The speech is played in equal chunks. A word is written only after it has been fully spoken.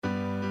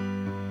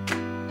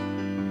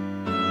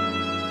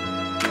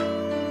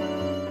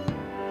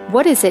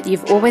What is it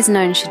you've always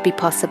known should be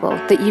possible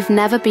that you've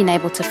never been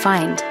able to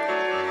find?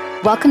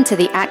 Welcome to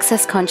the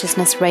Access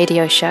Consciousness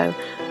Radio Show,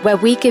 where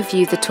we give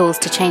you the tools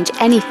to change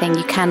anything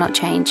you cannot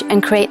change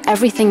and create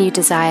everything you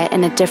desire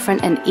in a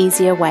different and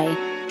easier way.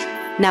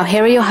 Now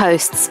here are your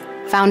hosts,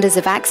 founders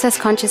of Access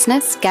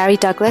Consciousness, Gary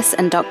Douglas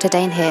and Dr.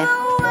 Dane Heer.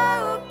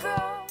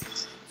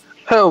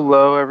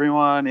 Hello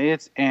everyone,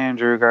 it's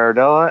Andrew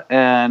Gardella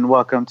and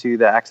welcome to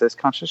the Access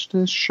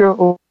Consciousness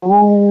Show.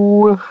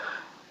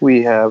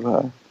 We have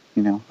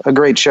a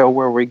great show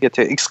where we get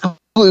to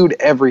exclude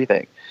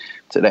everything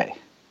today.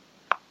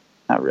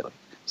 Not really.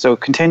 So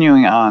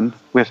continuing on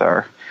with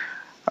our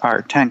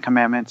 10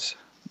 Commandments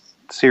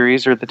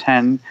series, or the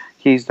 10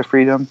 Keys to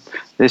Freedom.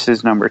 This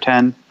is number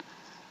 10,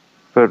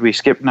 but we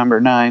skipped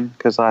number 9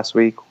 because last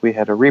week we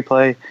had a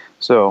replay.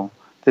 So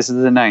this is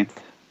the 9th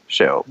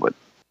show, but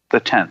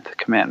the 10th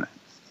commandment.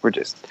 We're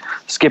just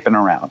skipping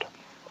around.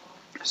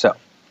 So,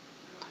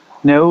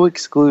 no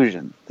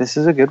exclusion. This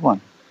is a good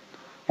one.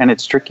 And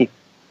it's tricky.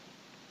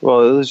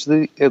 Well, it was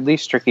at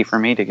least tricky for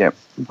me to get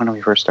when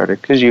we first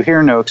started, because you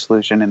hear no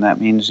exclusion and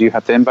that means you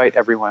have to invite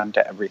everyone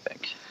to everything.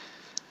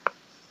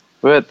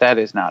 But that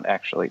is not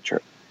actually true.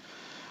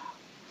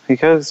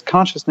 Because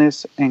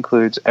consciousness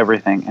includes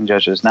everything and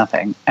judges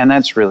nothing. And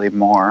that's really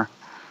more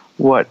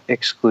what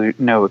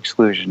no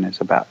exclusion is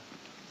about.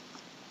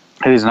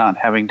 It is not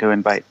having to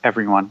invite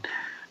everyone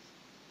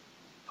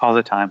all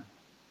the time,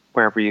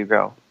 wherever you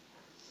go.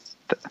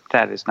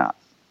 That is not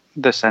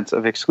the sense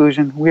of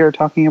exclusion we are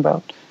talking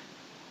about.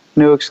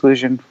 No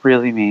exclusion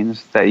really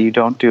means that you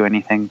don't do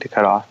anything to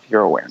cut off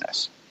your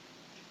awareness.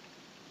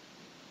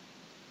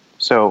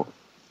 So,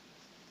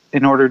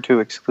 in order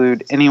to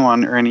exclude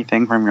anyone or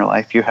anything from your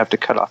life, you have to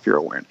cut off your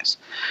awareness.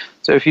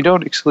 So if you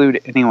don't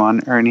exclude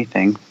anyone or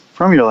anything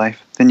from your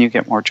life, then you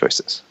get more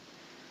choices.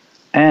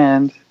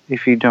 And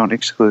if you don't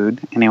exclude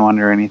anyone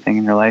or anything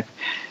in your life,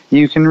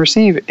 you can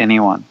receive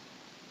anyone,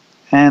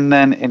 and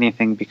then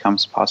anything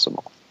becomes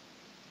possible.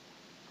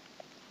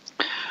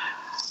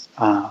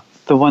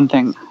 The one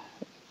thing,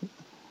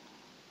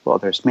 well,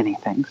 there's many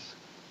things,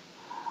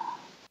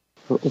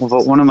 but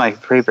one of my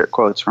favorite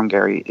quotes from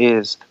Gary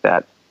is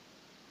that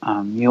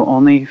the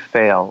only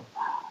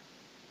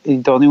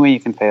way you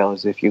can fail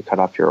is if you cut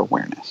off your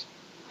awareness.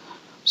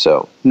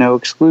 So, no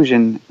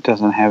exclusion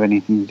doesn't have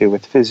anything to do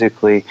with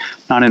physically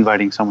not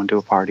inviting someone to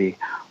a party,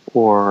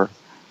 or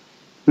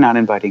not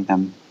inviting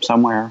them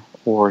somewhere,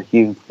 or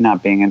you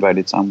not being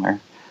invited somewhere.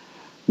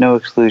 No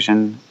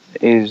exclusion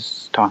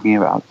is talking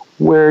about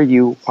where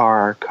you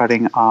are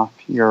cutting off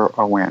your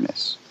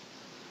awareness.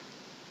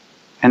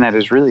 And that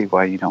is really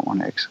why you don't want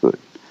to exclude.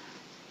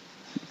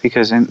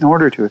 Because in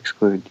order to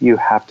exclude, you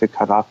have to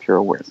cut off your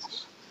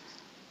awareness.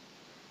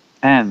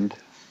 And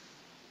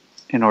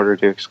in order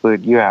to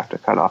exclude, you have to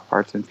cut off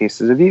parts and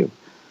pieces of you.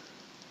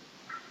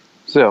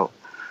 So,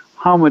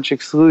 how much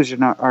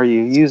exclusion are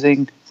you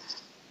using?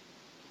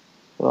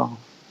 Well,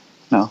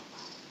 no.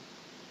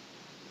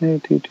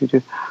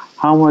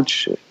 How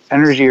much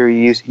energy are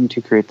you using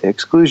to create the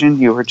exclusion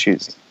you are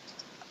choosing?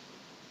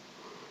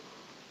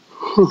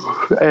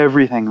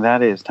 Everything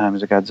that is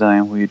times a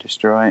godzillion will you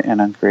destroy and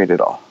uncreate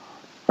it all.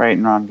 Right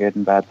and wrong, good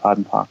and bad, pod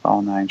and pock,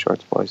 all 9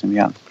 shorts, boys and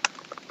beyond.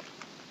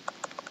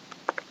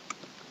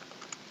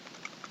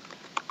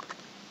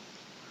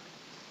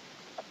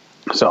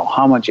 So,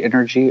 how much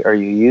energy are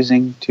you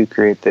using to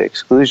create the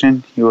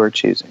exclusion you are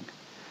choosing?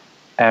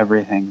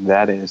 Everything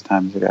that is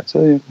times a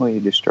godzillion will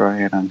you destroy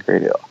and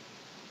uncreate it all.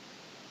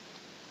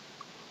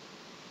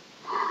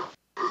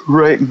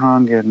 Right and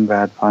wrong, good and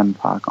bad, pod and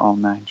pock, all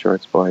 9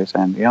 shorts, boys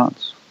and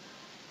beyonds.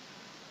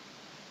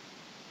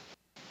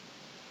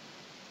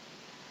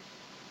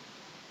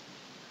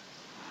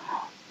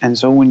 And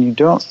so when you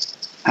don't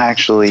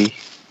actually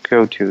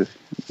go to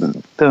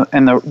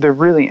the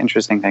really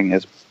interesting thing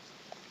is,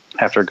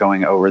 after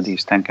going over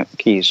these 10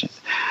 keys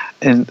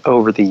and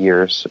over the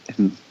years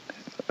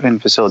in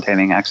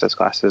facilitating access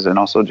classes and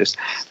also just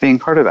being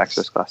part of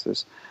access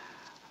classes,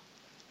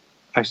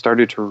 I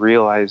started to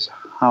realize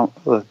how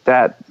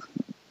that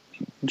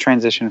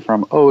transition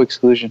from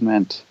exclusion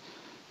meant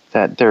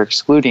that they're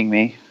excluding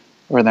me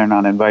or they're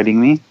not inviting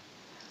me,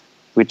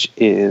 which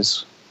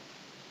is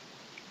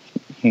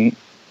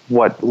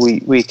what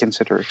we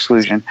consider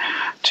exclusion,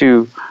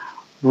 to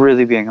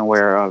really being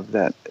aware of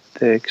that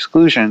the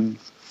exclusion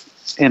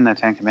in the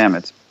 10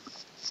 Commandments,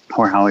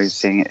 or how he's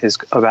seeing it, is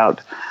about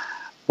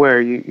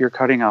where you're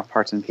cutting off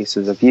parts and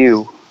pieces of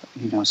you,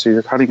 so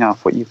you're cutting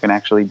off what you can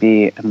actually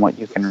be and what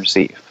you can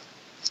receive.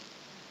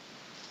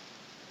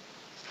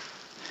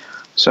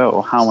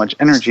 So, how much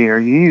energy are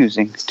you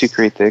using to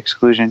create the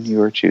exclusion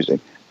you are choosing?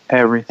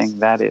 Everything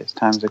that is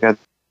times a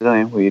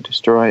godzillion will you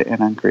destroy and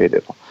uncreate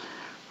it all.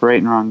 Right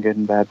and wrong, good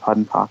and bad, pod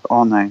and pock,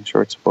 all 9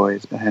 shorts,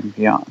 boys and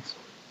beyonds.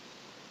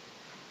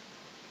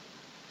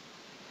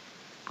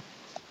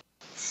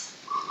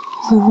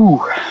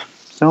 Ooh,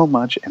 so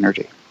much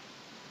energy.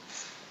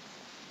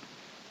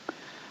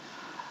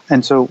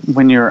 And so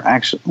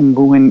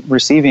when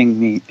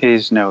receiving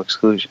is no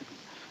exclusion.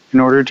 In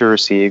order to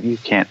receive, you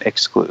can't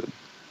exclude.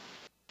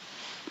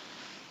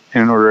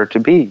 in order to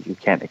be, you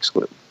can't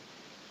exclude.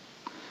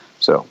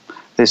 So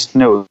this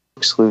no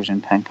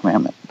exclusion 10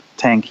 commandment,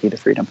 10 key to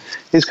freedom,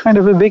 is kind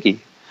of a biggie.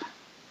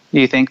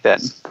 You think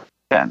that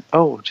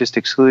just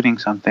excluding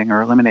something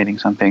or eliminating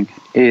something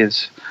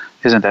isn't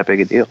that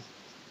big a deal.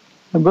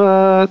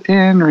 But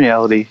in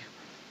reality,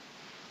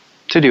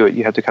 to do it,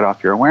 you have to cut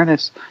off your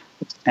awareness,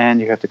 and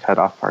you have to cut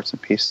off parts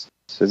and pieces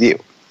of you.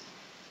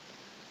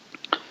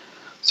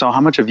 So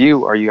how much of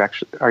you are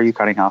you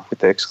cutting off with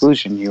the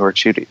exclusion you are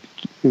choosing?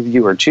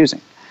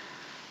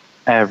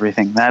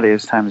 Everything that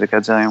is times a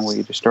gazillion will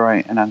you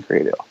destroy and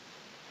uncreate it all.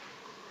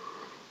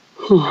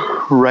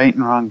 Right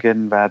and wrong, good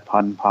and bad,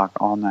 POD and POC,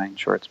 all 9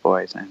 shorts,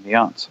 boys, and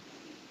beyonds.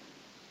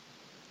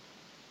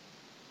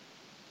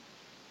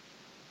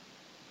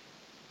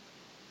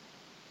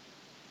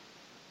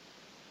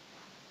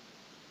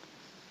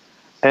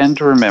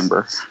 And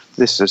remember,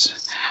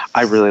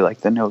 I really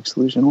like the no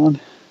exclusion one,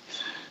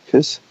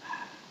 because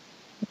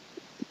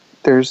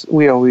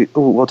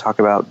we'll talk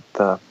about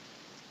the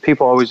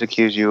people always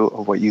accuse you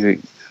of what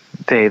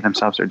they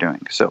themselves are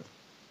doing. So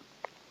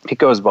it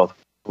goes both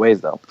ways,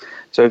 though.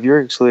 So if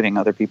you're excluding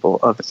other people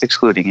of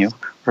excluding you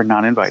or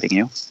not inviting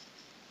you,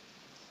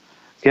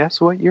 guess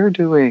what you're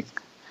doing?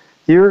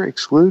 You're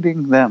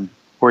excluding them,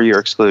 or you're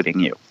excluding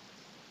you.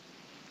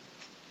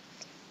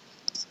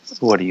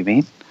 What do you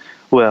mean?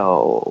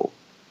 Well,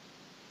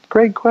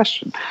 great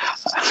question.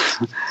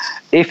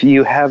 If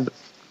you have,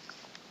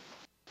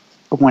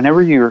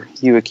 whenever you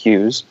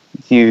accuse,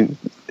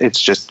 it's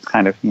just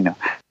kind of,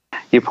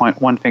 you point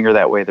one finger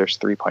that way, there's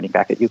 3 pointing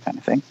back at you kind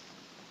of thing.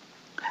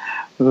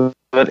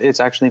 But it's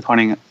actually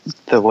pointing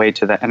the way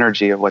to the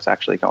energy of what's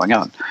actually going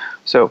on.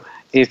 So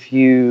if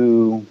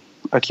you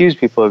accuse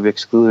people of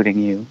excluding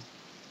you,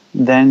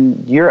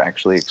 then you're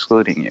actually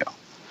excluding you.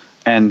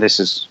 And this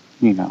is,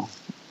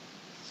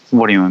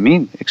 what do you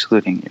mean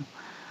excluding you?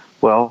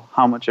 Well,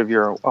 how much of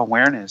your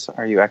awareness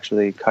are you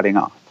actually cutting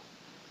off?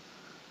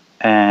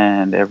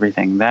 And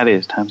everything that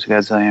is times a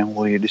gazillion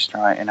will you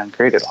destroy and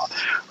uncreate it all.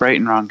 Right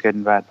and wrong, good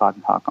and bad, POD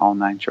and POC, all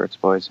 9 shorts,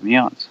 boys, and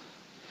beyonds.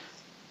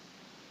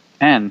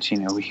 And,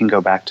 we can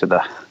go back to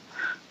the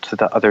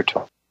other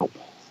tool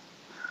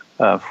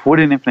of, would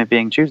an infinite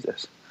being choose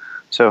this?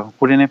 So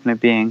would an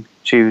infinite being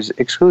choose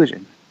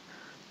exclusion?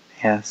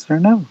 Yes or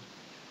no?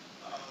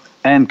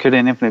 And could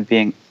an infinite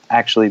being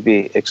actually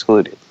be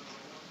excluded?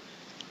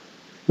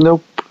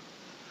 Nope.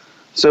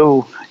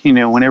 So,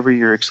 whenever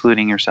you're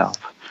excluding yourself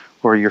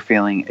or you're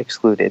feeling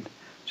excluded,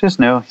 just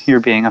know you're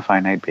being a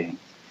finite being.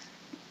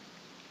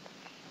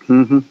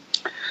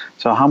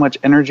 So how much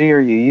energy are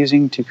you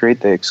using to create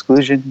the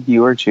exclusion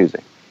you are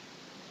choosing?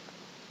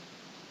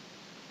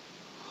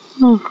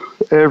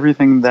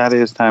 Everything that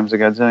is times a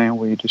gazillion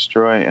will you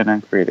destroy and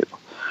uncreate it.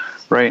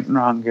 Right and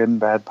wrong, good and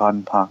bad, POD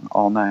and POC,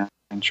 all 9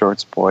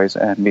 shorts, boys,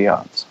 and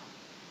beyonds.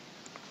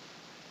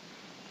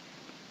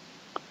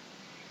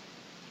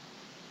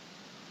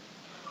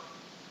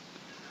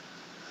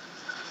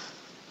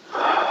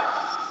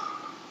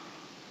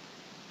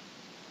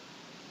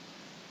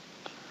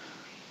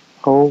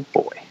 Oh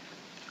boy.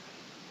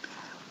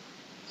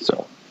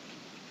 So,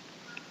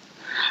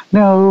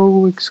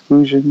 no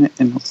exclusion.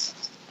 And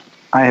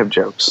I have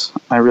jokes.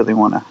 I really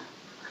want to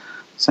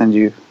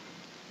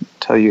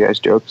tell you guys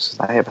jokes.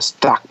 I have a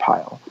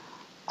stockpile.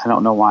 I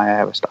don't know why I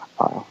have a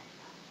stockpile.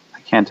 I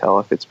can't tell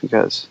if it's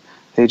because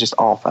they just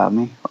all found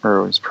me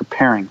or I was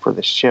preparing for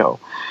this show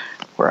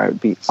where I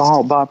would be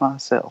all by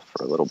myself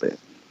for a little bit.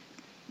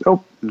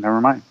 Oh,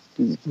 never mind.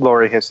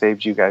 Lori has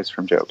saved you guys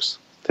from jokes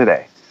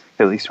today,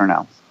 at least for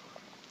now.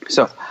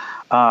 So,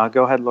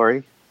 go ahead,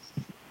 Lori.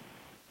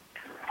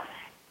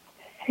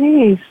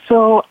 Hey,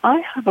 so I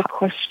have a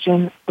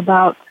question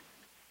about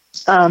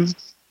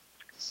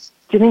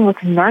dealing with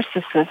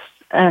narcissists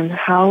and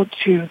how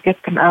to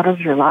get them out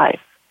of your life.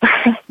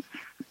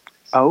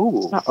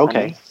 Oh,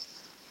 okay.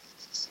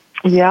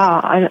 Yeah,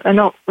 I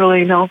don't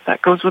really know if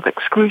that goes with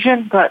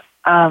exclusion, but...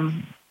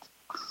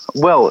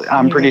 well,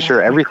 I'm pretty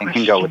sure everything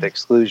can go with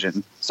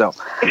exclusion. So,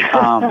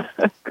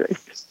 Great.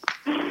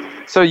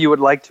 So you would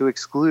like to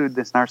exclude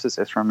this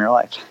narcissist from your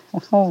life?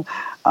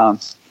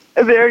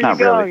 There you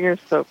go. Really. You're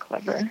so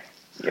clever.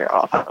 You're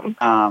awesome.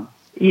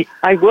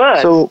 I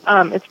would. So,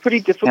 it's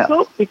pretty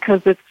difficult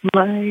because it's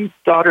my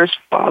daughter's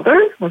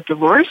father was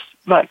divorced,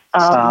 but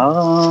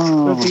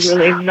it would be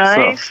really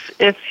nice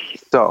if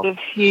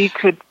he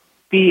could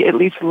be at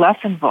least less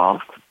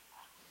involved.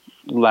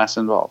 Less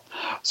involved.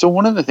 So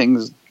one of the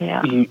things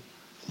that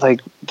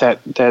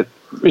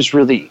is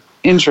really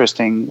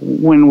interesting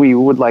when we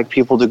would like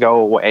people to go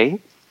away,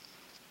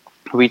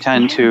 we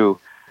tend to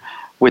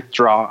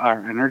withdraw our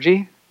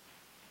energy.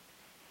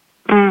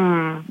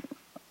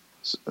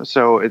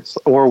 So it's,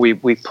 or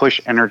we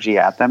push energy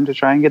at them to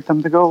try and get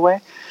them to go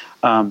away.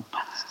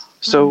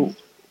 So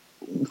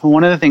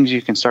one of the things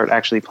you can start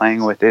actually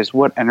playing with is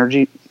what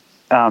energy,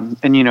 and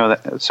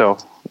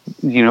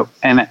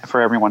and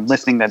for everyone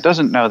listening that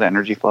doesn't know the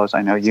energy flows,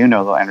 I know you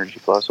know the energy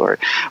flows, Lori,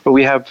 but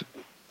we have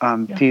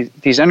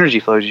these energy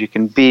flows, you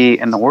can be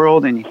in the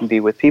world and you can be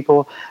with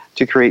people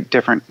to create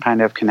different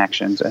kind of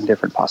connections and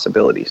different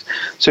possibilities.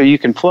 So you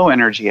can flow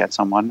energy at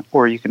someone,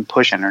 or you can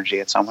push energy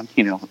at someone.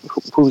 You know,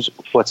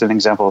 what's an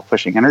example of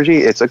pushing energy?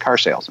 It's a car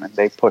salesman.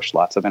 They push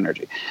lots of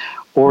energy.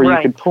 Or you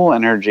can pull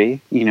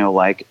energy, you know,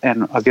 like,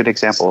 and a good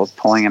example of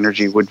pulling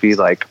energy would be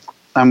like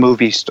a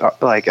movie star,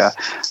 like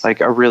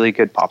a really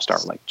good pop star,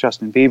 like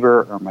Justin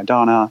Bieber or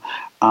Madonna.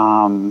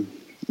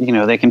 You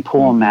know, they can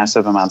pull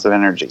massive amounts of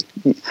energy.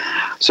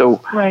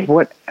 So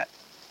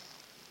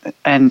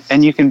and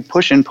you can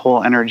push and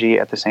pull energy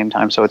at the same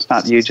time. So it's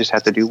not, you just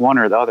have to do one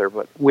or the other,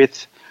 but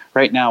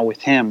right now with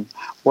him,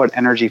 what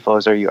energy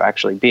flows are you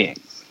actually being?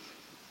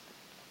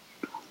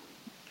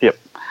 Yep.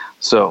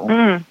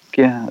 So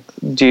yeah,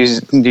 do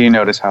you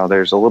notice how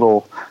there's a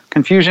little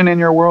confusion in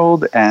your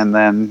world, and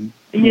then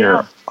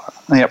yep.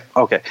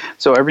 Okay.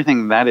 So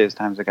everything that is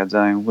times a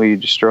godzillion, will you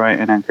destroy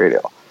and uncreate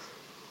it all?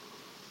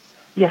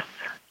 Yes.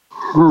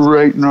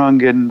 Right and wrong,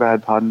 good and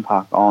bad, pod and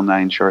pock, all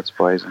nine shorts,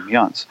 boys and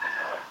beyonds.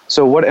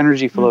 So what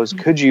energy flows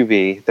could you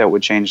be that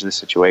would change the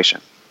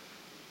situation?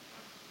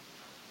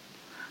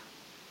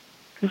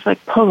 It's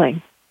like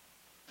pulling.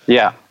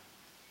 Yeah.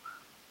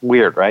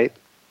 Weird, right?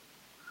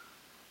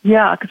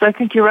 Yeah, because I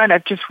think you're right.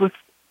 I'm just with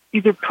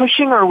either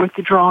pushing or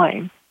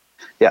withdrawing.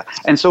 Yeah.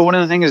 And so one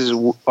of the things is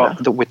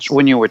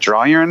when you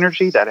withdraw your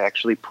energy, that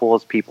actually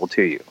pulls people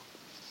to you.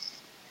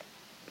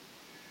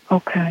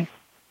 Okay.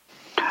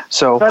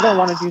 So I don't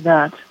want to do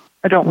that.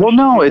 I don't. Well,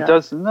 no, it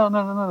does.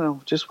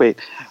 No. Just wait.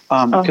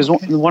 Because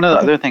one of the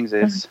other things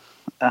is,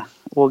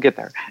 we'll get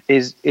there.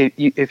 Is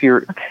if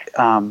you're,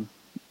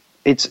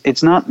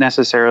 it's not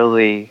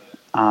necessarily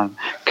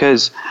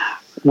because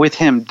with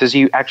him, does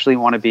he actually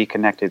want to be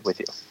connected with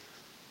you?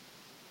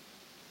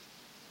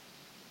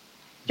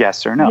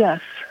 Yes or no?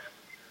 Yes.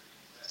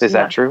 Is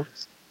that true?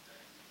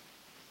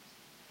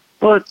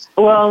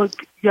 Well,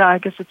 yeah. I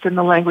guess it's in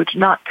the language.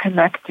 Not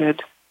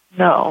connected.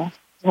 No.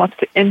 He wants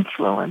to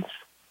influence.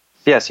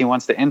 Yes, he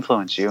wants to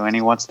influence you, and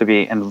he wants to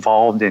be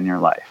involved in your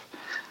life.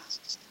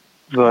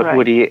 But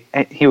would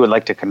he would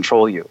like to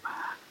control you.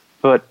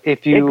 But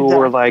if you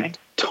were like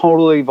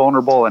totally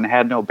vulnerable and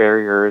had no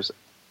barriers,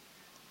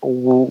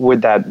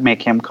 would that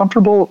make him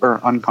comfortable or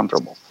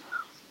uncomfortable?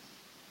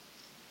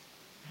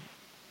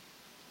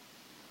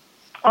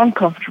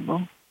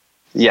 Uncomfortable.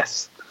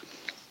 Yes.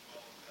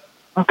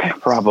 Okay.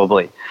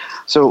 Probably.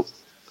 So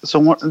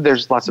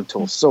there's lots of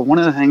tools. So one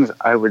of the things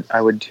I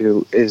would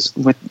do is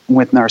with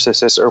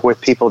narcissists or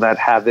with people that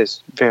have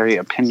this very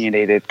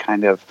opinionated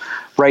kind of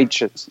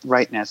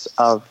rightness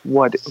of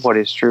what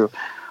is true.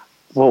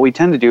 What we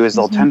tend to do is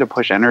they'll tend to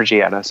push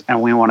energy at us,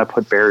 and we want to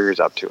put barriers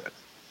up to it.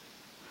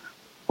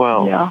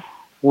 Well,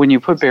 when you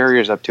put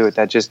barriers up to it,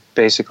 that just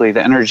basically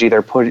the energy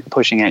they're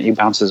pushing at you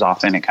bounces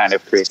off, and it kind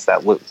of creates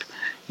that loop.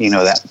 You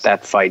know,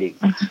 that fighting.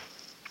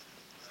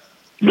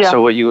 Yeah.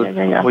 So what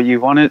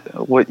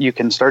you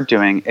can start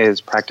doing is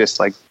practice,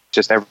 like,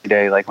 just every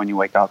day, like when you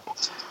wake up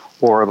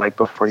or like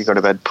before you go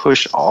to bed,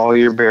 push all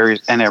your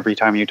barriers, and every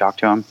time you talk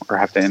to him or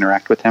have to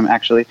interact with him,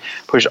 actually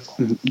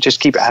just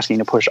keep asking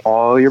to push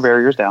all your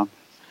barriers down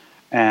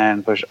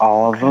and push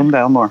all of them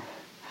down more,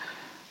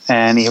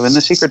 and even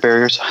the secret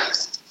barriers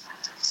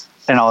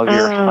and all of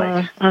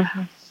your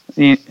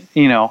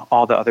you know,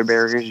 all the other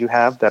barriers you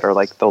have that are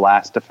like the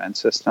last defense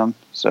system.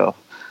 So,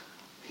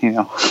 you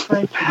know,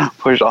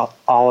 push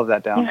all of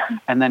that down,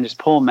 and then just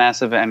pull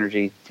massive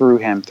energy through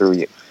him, through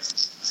you.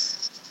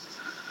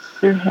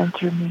 Through him,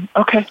 through me.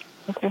 Okay.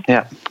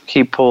 Yeah,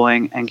 keep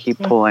pulling and keep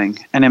pulling.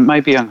 And it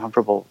might be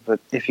uncomfortable, but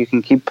if you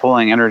can keep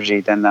pulling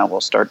energy, then that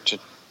will start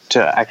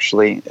to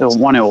actually, it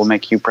will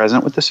make you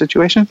present with the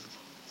situation.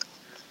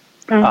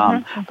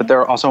 But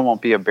there also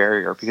won't be a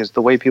barrier, because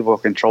the way people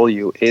control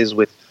you is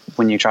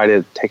when you try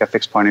to take a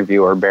fixed point of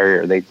view or a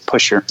barrier, they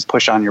push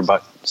on your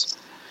buttons.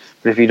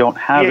 But if you don't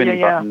have any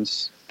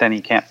buttons, then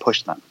you can't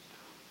push them.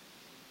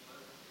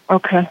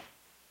 Okay.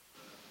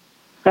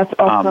 That's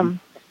awesome.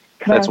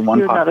 Can I ask you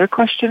another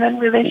question in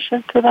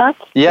relation to that?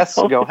 Yes,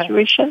 go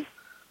ahead.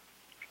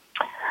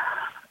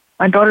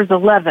 My daughter's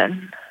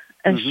 11,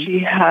 and she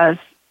has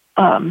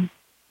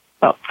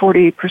about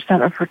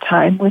 40% of her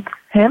time with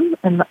him,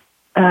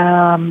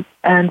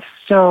 and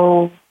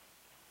so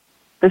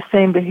the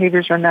same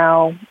behaviors are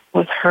now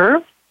with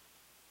her.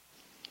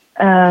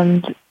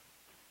 And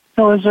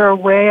so is there a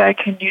way I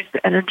can use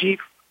the energy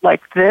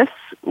like this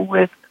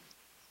to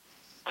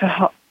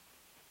help?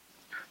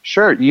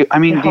 Sure.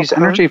 These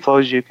energy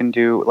flows you can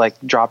do, like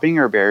dropping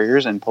your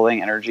barriers and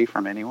pulling energy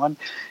from anyone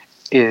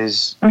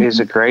is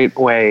a great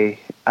way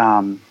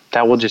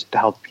that will just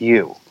help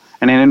you.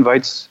 And it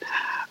invites,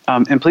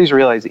 and please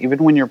realize,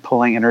 even when you're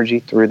pulling energy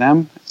through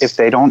them, if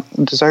they don't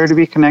desire to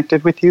be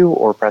connected with you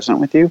or present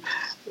with you,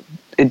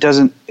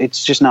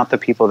 it's just not the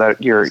people that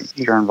you're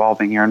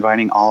involving. You're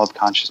inviting all of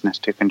consciousness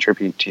to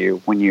contribute to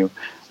you when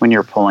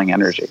you're pulling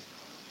energy.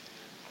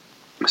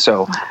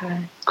 So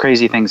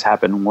crazy things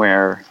happen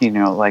where, you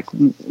know, like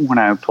when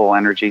I pull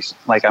energies,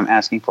 like I'm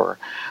asking for,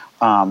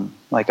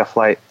 like a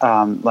flight,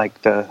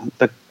 like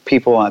the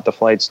people at the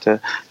flights to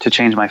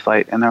change my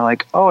flight, and they're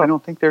like, oh, I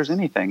don't think there's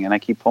anything, and I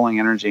keep pulling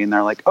energy, and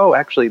they're like, oh,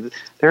 actually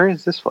there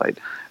is this flight.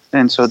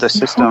 And so the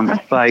system,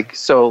 like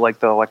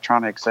the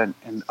electronics and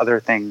other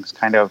things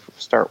kind of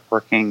start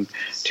working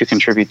to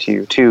contribute to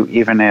you too,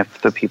 even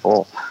if the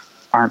people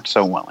aren't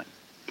so willing.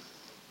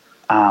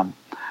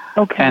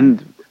 Okay.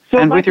 And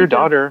with your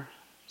daughter,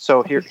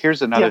 so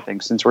here's another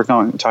thing, since we're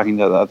talking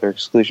to the other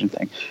exclusion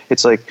thing.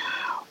 It's like,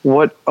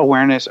 what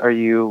awareness are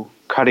you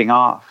cutting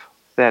off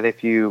that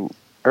if you,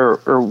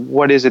 or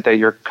what is it that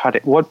you're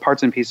cutting, what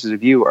parts and pieces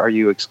of you are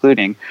you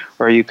excluding,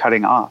 or are you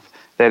cutting off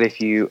that if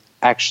you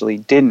actually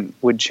didn't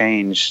would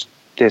change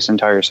this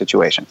entire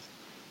situation?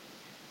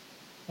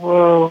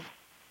 Whoa.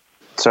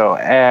 So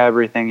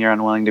everything you're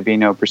unwilling to be,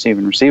 know, perceive,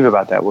 and receive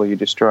about that, will you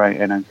destroy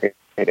and uncreate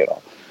it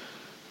all?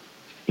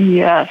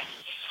 Yes.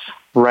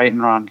 Right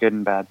and wrong, good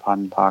and bad, POD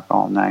and POC,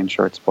 all 9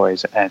 shorts,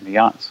 boys, and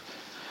beyonds.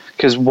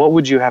 Because what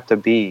would you have to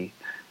be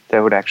that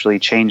would actually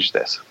change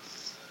this?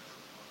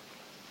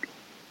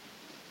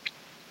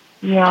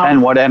 Yeah.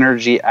 And what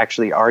energy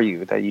actually are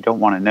you that you don't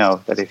want to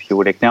know, that if you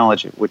would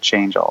acknowledge it would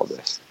change all of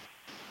this?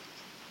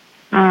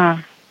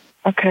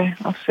 Okay,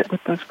 I'll sit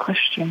with those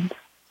questions.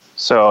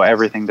 So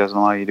everything doesn't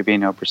allow you to be,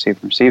 know, perceive,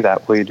 and receive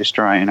that. Will you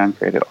destroy and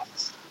uncreate it all?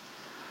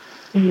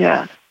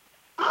 Yeah.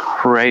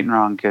 Right and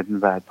wrong, good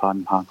and bad, POD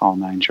and POC, all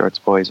 9 shorts,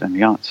 boys, and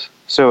beyonds.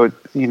 So,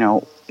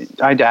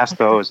 I'd ask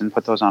those and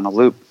put those on a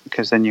loop,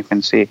 because then you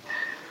can see.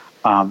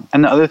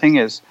 And the other thing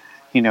is,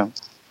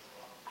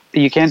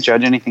 you can't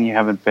judge anything you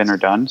haven't been or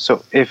done.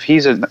 So if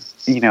he's a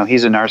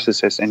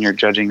narcissist and you're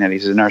judging that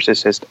he's a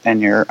narcissist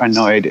and you're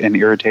annoyed and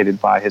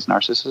irritated by his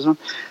narcissism,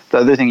 the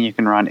other thing you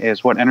can run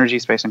is, what energy,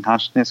 space, and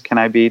consciousness can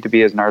I be to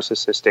be as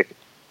narcissistic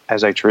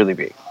as I truly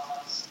be?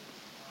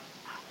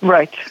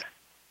 Right.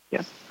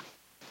 Yeah.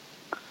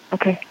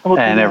 Okay.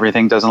 And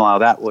everything doesn't allow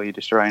that. Will you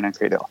destroy and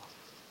uncreate it all?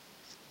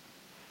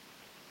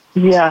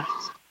 Yeah.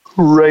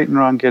 Right and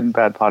wrong, good and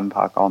bad, POD and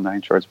POC, all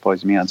 9 shorts,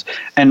 boys, and beyonds.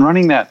 And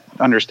running that,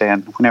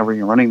 understand, whenever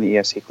you're running the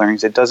ESC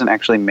clearings, it doesn't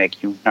actually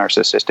make you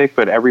narcissistic,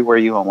 but everywhere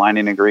you align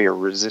and agree or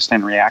resist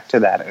and react to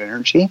that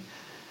energy,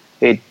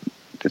 it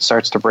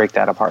starts to break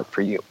that apart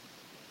for you.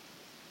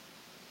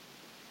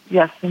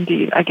 Yes,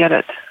 indeed. I get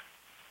it.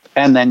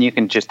 And then you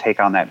can just take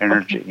on that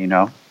energy,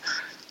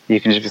 You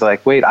can just be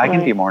like, wait, I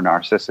can be more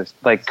narcissistic.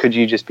 Like, could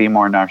you just be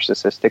more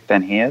narcissistic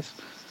than he is?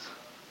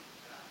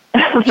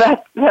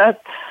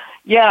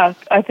 Yeah,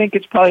 I think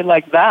it's probably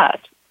like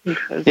that.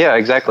 Yeah,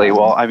 exactly.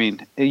 Well, I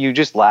mean, you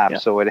just laugh,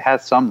 so it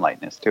has some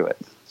lightness to it.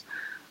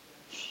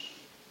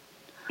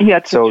 Yeah,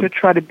 to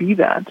try to be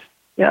that.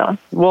 Yeah.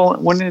 Well,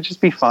 wouldn't it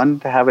just be fun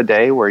to have a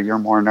day where you're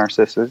more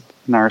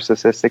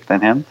narcissistic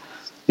than him?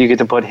 You get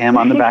to put him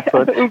on the back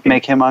foot,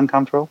 make him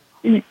uncomfortable?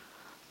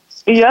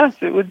 Yes,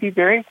 it would be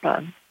very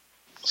fun.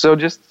 So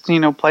just,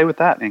 play with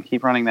that and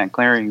keep running that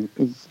clearing,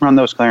 run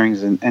those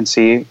clearings and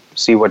see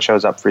what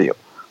shows up for you.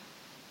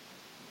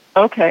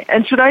 Okay.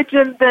 And should I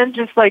then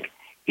just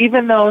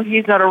even though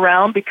he's not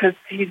around, because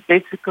he's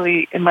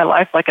basically in my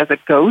life as a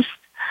ghost,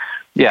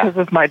 because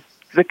of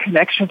the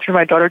connection through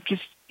my daughter,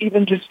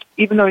 even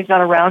though he's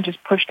not around,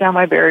 just push down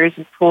my barriers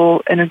and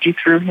pull energy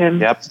through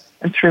him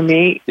and through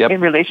me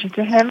in relation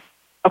to him?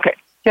 Okay.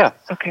 Yeah.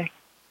 Okay.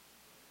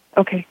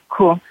 Okay,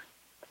 cool.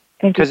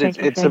 Because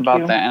it's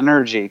about the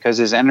energy, because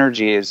his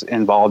energy is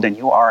involved and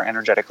you are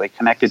energetically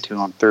connected to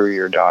him through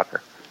your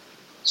daughter.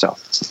 So.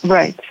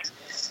 Right.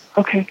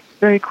 Okay.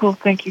 Very cool.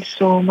 Thank you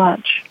so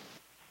much.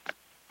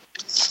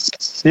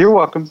 You're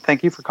welcome.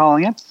 Thank you for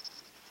calling in.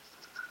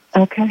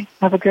 Okay.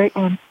 Have a great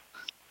one.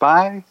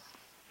 Bye.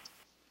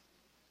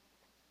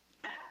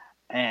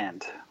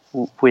 And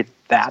with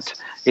that,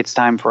 it's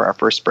time for our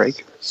first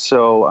break.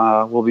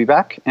 So we'll be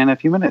back in a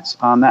few minutes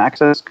on the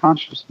Access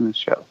Consciousness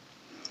Show.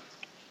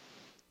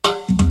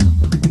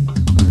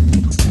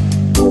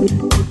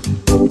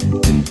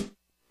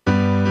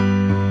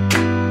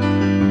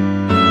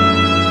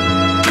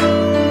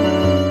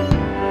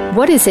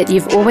 What is it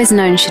you've always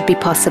known should be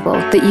possible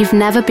that you've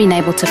never been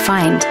able to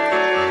find?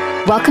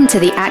 Welcome to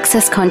the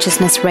Access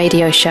Consciousness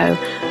Radio Show,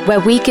 where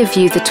we give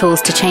you the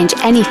tools to change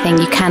anything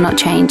you cannot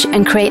change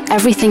and create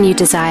everything you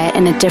desire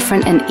in a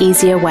different and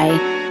easier way.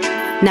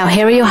 Now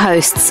here are your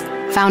hosts,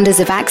 founders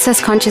of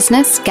Access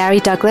Consciousness, Gary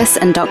Douglas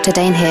and Dr.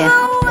 Dane Heer.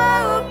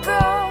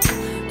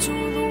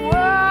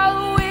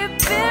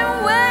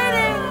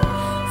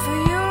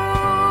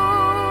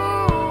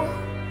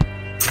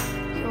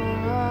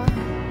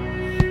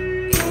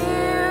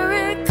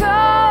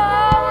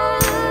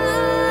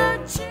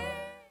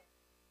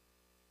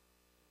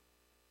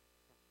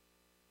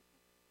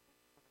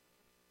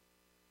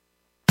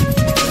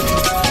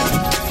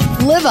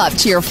 Live up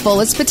to your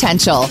fullest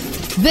potential.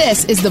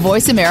 This is the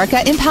Voice America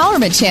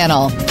Empowerment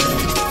Channel.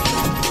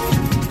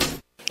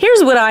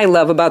 Here's what I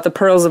love about the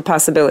Pearls of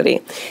Possibility.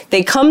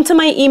 They come to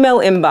my email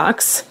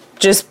inbox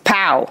Just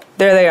pow.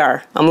 There they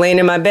are. I'm laying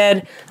in my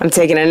bed. I'm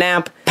taking a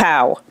nap.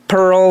 Pow.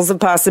 Pearls of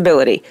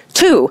possibility.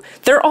 2,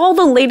 they're all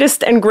the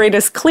latest and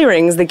greatest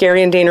clearings that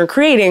Gary and Dane are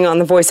creating on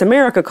the Voice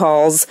America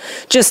calls,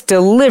 just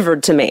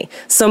delivered to me.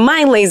 So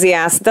my lazy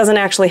ass doesn't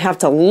actually have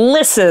to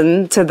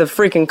listen to the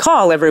freaking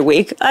call every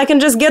week. I can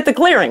just get the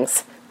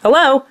clearings.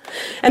 Hello?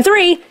 And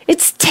 3,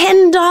 it's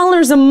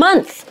 $10 a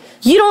month.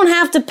 You don't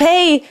have to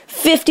pay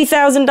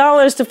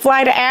 $50,000 to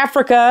fly to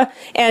Africa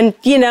and,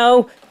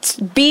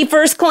 be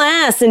first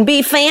class and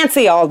be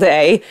fancy all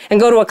day and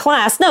go to a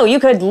class. No, you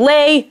could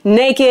lay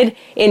naked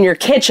in your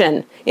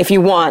kitchen if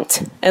you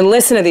want and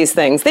listen to these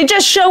things. They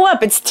just show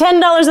up. It's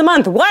 $10 a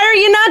month. Why are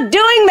you not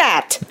doing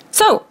that?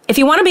 So, if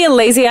you want to be a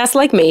lazy ass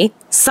like me,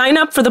 sign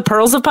up for the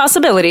Pearls of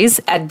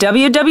Possibilities at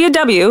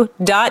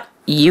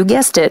you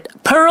guessed it,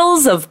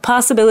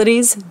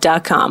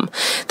 pearlsofpossibilities.com.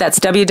 That's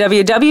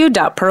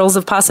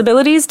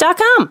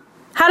www.pearlsofpossibilities.com.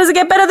 How does it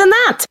get better than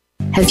that?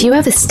 Have you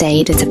ever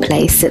stayed at a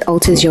place that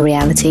alters your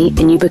reality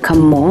and you become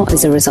more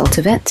as a result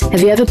of it? Have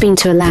you ever been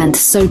to a land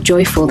so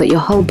joyful that your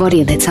whole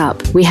body lit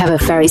up? We have a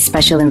very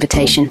special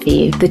invitation for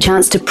you. The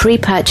chance to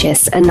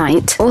pre-purchase a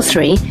night or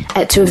 3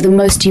 at 2 of the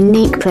most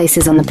unique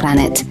places on the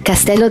planet,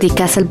 Castello di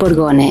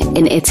Casalborgone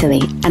in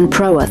Italy and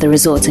Proa, the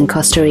resort in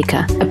Costa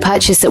Rica. A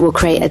purchase that will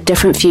create a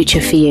different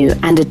future for you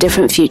and a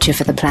different future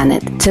for the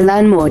planet. To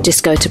learn more,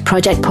 just go to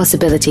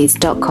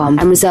projectpossibilities.com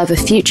and reserve a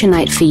future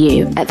night for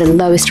you at the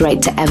lowest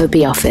rate to ever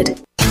be offered.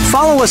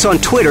 Follow us on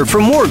Twitter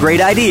for more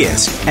great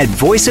ideas at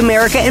Voice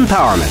America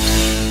Empowerment.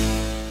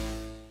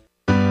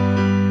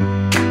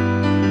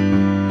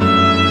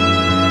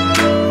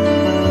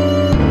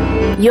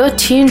 You're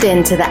tuned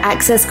in to the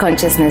Access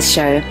Consciousness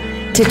Show.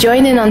 To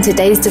join in on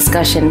today's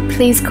discussion,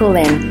 please call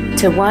in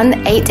to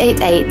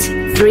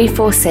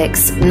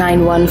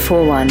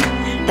 1-888-346-9141.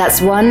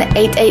 That's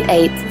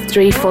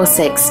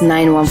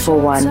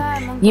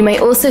 1-888-346-9141. You may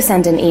also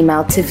send an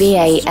email to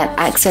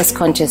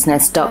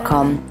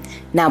va@accessconsciousness.com.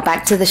 Now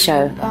back to the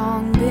show.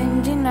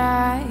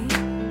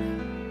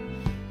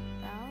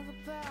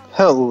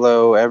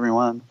 Hello,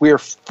 everyone. We're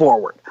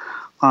forward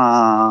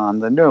on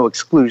the No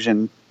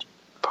Exclusion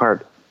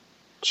part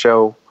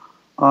show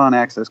on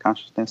Access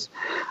Consciousness.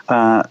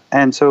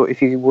 And so if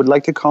you would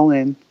like to call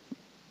in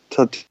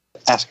to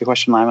ask a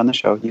question live on the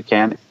show, you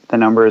can. The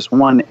number is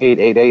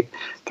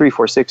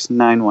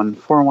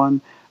 1-888-346-9141,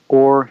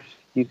 or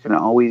you can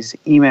always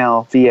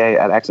email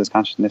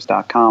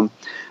va@accessconsciousness.com.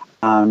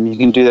 You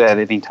can do that at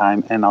any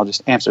time, and I'll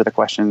just answer the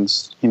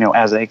questions,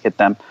 as I get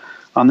them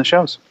on the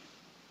shows.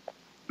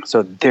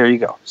 So there you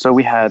go. So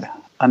we had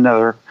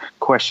another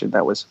question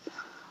that was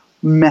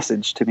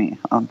messaged to me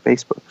on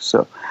Facebook.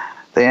 So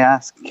they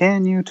asked,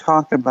 can you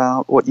talk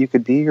about what you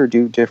could be or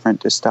do different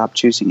to stop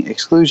choosing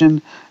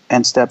exclusion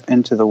and step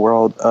into the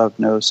world of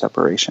no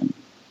separation?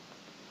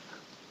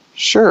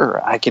 Sure,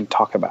 I can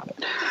talk about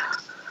it.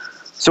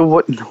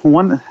 So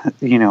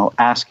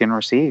ask and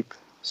receive.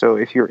 So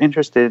if you're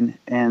interested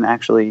in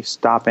actually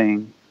stop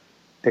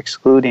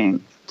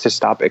excluding,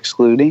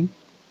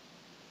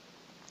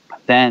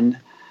 then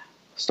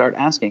start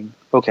asking,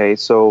 okay,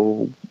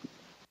 so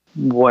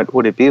what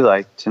would it be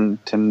like to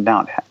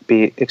not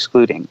be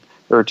excluding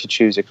or to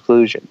choose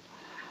exclusion?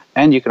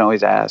 And you can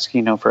always ask,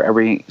 for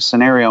every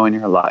scenario in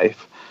your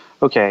life,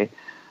 okay,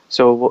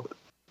 so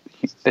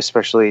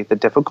especially the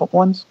difficult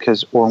ones,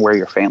 or where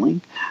you're failing.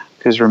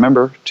 Because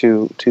remember,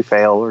 to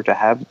fail or to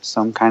have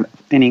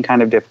any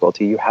kind of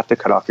difficulty, you have to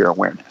cut off your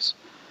awareness.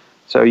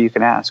 So you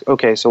can ask,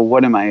 okay, so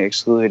what am I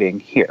excluding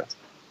here?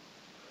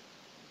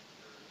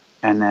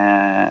 And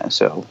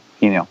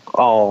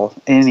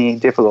any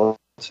difficult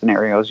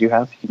scenarios you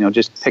have,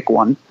 just pick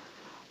one,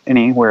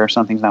 anywhere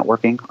something's not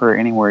working or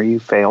anywhere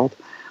you failed.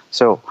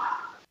 So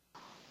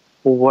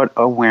what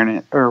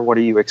awareness or what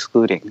are you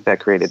excluding that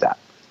created that?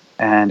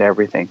 And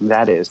everything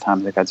that is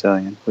times a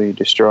gazillion. Will you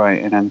destroy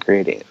and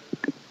uncreate it?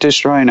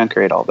 Destroy and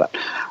uncreate all that.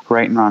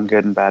 Right and wrong,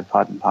 good and bad,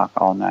 pot and pock,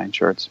 all 9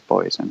 shorts,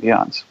 boys and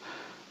beyonds.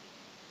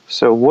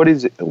 So what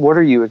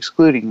are you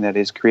excluding that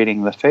is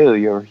creating the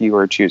failure you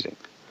are choosing?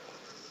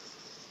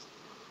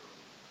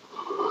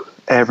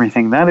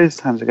 Everything that is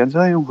times a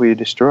gazillion, will you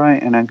destroy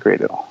and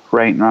uncreate it all?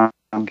 Right and wrong,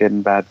 good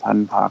and bad, pot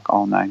and pock,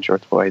 all 9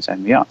 shorts, boys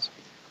and beyonds.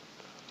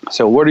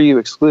 So what are you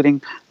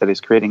excluding that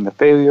is creating the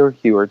failure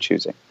you are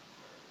choosing?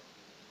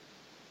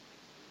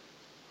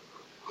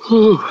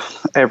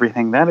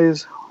 Everything that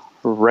is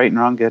right and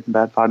wrong, good and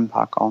bad, pot and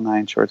pock, all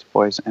 9 shorts,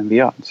 boys and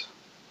beyonds.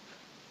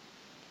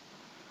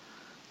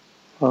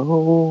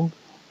 Oh,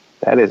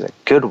 that is a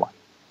good one.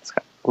 It's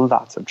got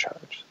lots of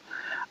charge.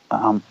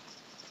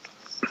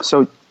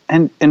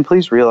 And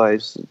please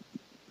realize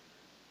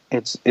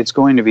it's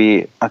going to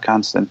be a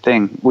constant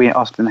thing. We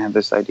often have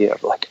this idea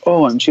of like,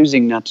 oh, I'm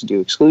choosing not to do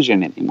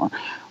exclusion anymore.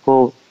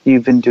 Well,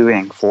 you've been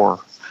doing for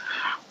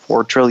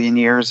 4 trillion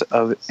years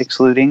of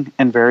excluding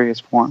in various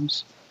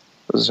forms.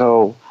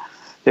 So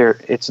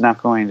it's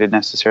not going to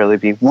necessarily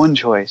be one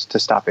choice to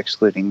stop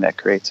excluding that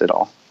creates it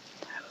all.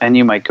 And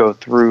you might go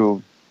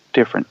through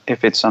different,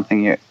 if it's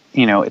something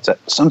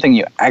something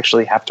you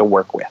actually have to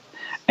work with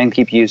and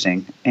keep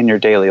using in your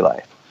daily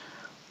life.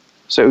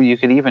 So you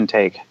could even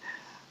take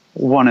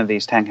one of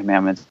these 10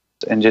 commandments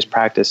and just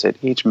practice it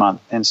each month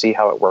and see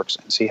how it works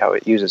and see how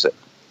it uses it.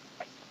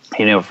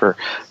 You know, for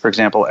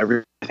example,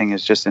 everything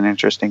is just an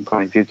interesting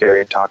point of view.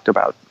 Gary talked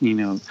about, you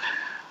know,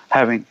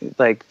 having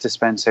like to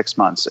spend 6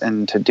 months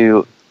and to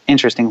do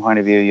interesting point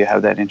of view. You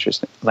have that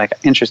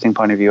interesting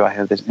point of view. I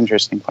have this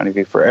interesting point of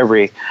view for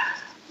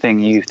everything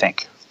you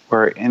think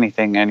or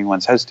anything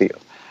anyone says to you.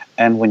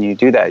 And when you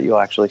do that, you'll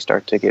actually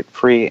start to get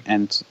free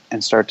and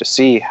start to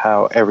see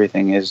how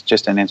everything is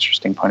just an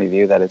interesting point of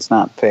view, that it's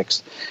not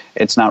fixed,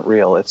 it's not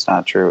real, it's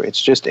not true, it's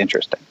just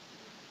interesting.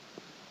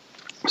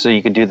 So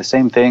you could do the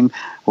same thing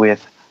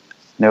with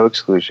no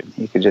exclusion.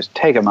 You could just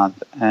take a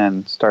month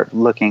and start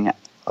looking at,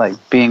 like,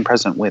 being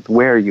present with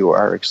where you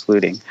are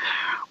excluding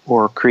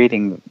or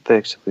creating the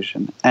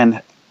exclusion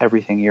and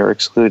everything you're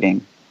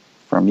excluding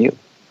from you.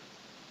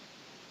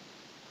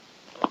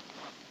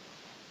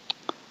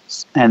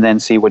 And then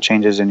see what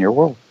changes in your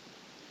world.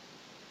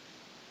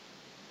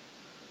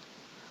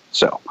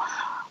 So,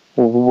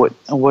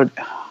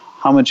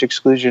 how much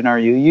exclusion are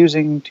you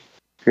using to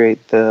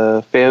create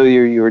the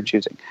failure you are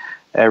choosing?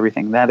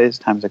 Everything that is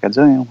times a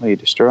gazillion will you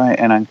destroy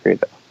and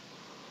uncreate it.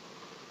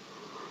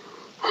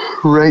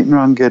 Right and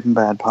wrong, good and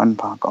bad, POD and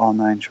POC, all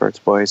 9 shorts,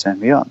 boys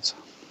and beyonds.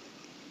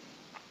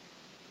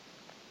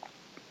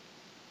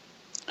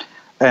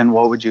 And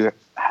what would you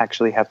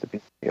actually have to be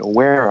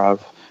aware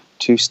of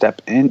to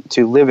step in,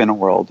 to live in a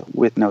world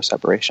with no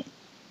separation?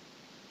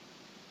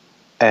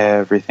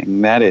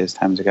 Everything that is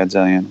times a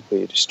godzillion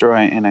will you destroy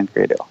and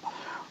uncreate it.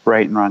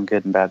 Right and wrong,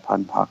 good and bad, POD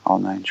and POC, all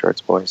 9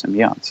 shorts, boys and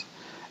beyonds.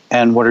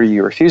 And what are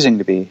you refusing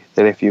to be,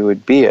 that if you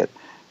would be it,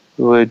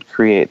 would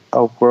create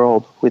a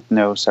world with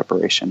no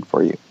separation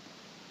for you?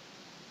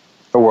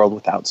 A world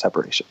without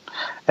separation.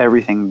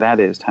 Everything that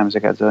is times a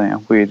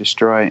godzillion will you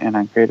destroy and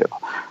uncreate it.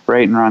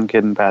 Right and wrong,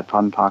 good and bad,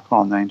 POD and POC,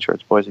 all 9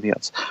 shorts, boys and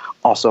beyonds.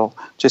 Also,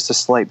 just a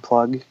slight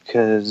plug,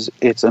 because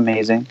it's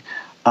amazing,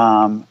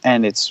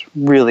 and it's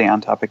really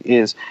on topic,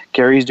 is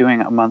Gary's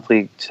doing a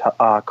monthly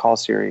call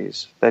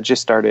series that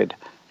just started,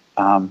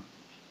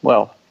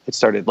 it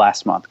started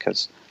last month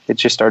because it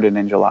just started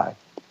in July.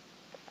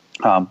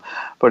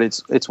 But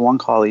it's one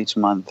call each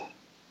month,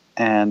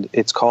 and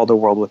it's called A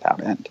World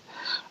Without End.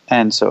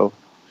 And so,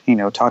 you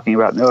know, talking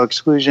about no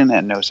exclusion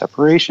and no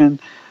separation,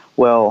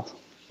 well,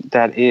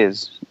 that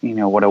is, you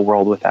know, what a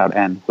world without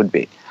end would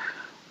be.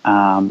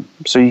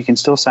 So you can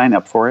still sign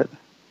up for it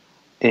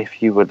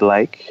if you would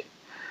like.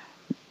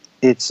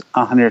 It's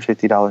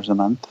 $150 a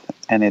month,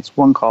 and it's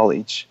one call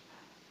each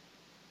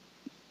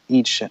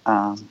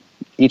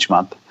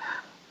month.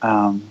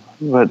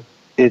 But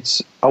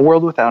it's A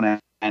World Without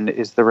End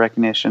is the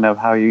recognition of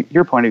how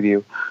your point of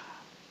view,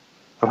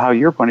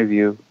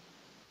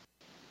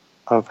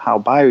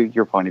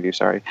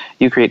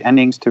 you create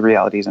endings to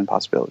realities and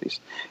possibilities.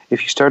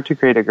 If you start to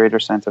create a greater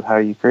sense of how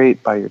you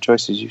create by your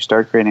choices, you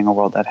start creating a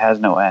world that has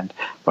no end,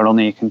 but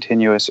only a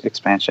continuous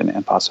expansion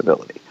and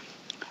possibility.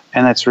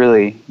 And that's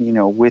really, you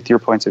know, with your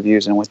points of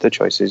views and with the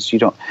choices,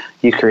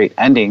 you create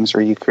endings,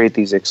 or you create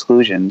these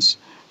exclusions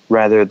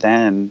rather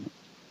than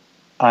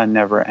a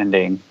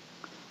never-ending,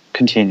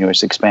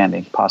 continuous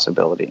expanding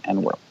possibility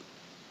and world.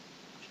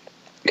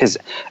 Because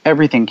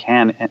everything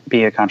can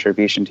be a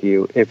contribution to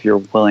you if you're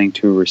willing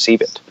to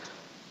receive it.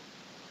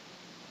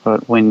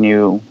 But when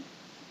you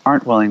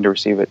aren't willing to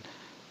receive it,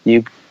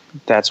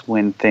 that's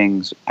when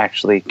things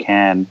actually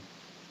can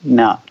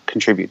not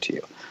contribute to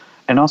you.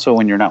 And also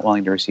when you're not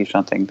willing to receive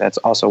something, that's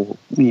also,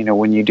 you know,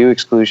 when you do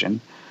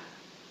exclusion,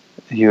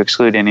 you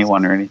exclude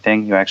anyone or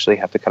anything, you actually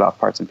have to cut off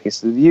parts and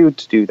pieces of you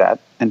to do that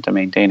and to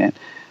maintain it.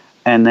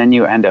 And then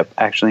you end up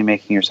actually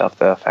making yourself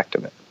the effect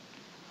of it.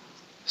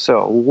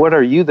 So what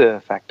are you the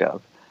effect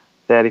of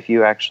that if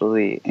you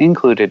actually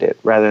included it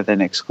rather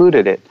than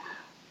excluded it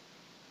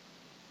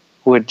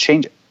would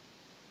change it,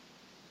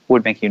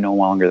 would make you no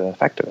longer the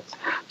effect of it?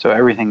 So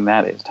everything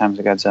that is times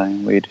a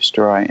godzillion we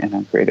destroy and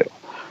uncreate it.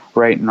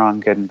 Right and wrong,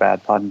 good and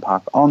bad, POD and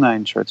POC, all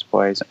 9 shorts,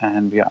 boys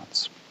and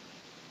beyonds.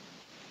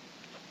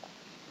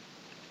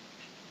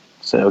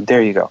 So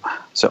there you go.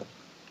 So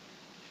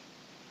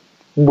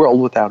World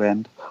Without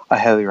End, I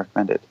highly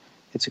recommend it.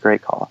 It's a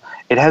great call.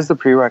 It has the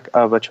prereq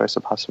of a choice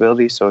of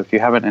possibilities, so if you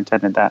haven't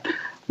intended that,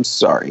 I'm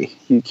sorry,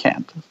 you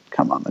can't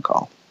come on the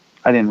call.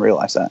 I didn't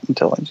realize that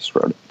until I just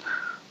wrote it.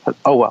 But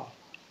oh well,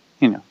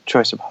 you know,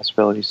 choice of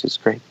possibilities is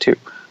great too.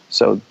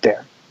 So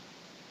there.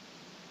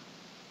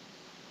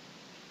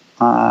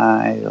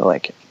 I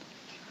like it.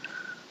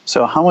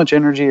 So how much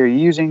energy are you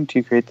using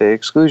to create the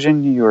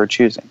exclusion you are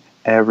choosing?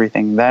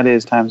 Everything that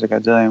is times a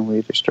godzillion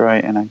we destroy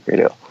and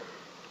uncreate it.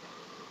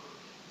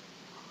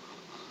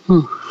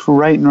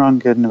 Right and wrong,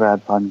 good and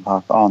bad, POD and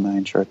POC, all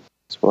 9 shorts,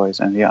 boys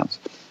and beyonds.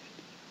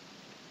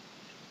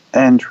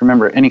 And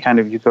remember, any kind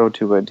of, you go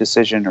to a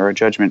decision or a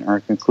judgment or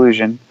a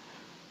conclusion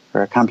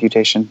or a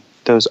computation,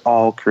 those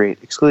all create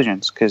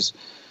exclusions, because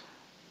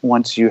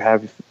once you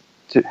have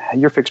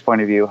your fixed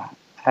point of view,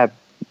 have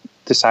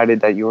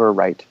decided that you are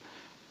right,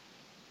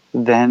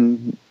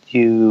 then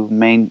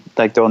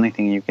the only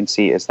thing you can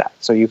see is that.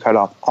 So you cut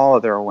off all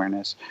other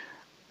awareness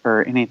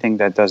or anything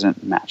that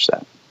doesn't match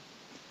that.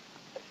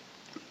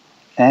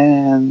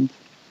 And,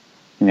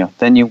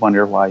 then you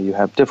wonder why you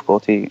have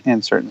difficulty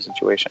in certain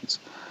situations.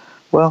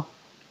 Well,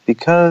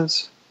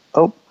 because,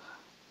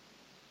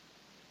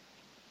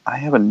 I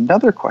have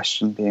another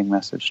question being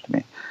messaged to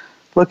me.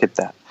 Look at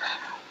that.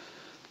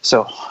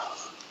 So,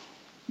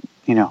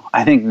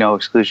 I think no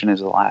exclusion is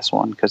the last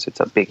one because it's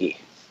a biggie.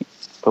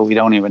 But we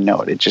don't even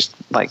know it. It's just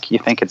like you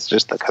think it's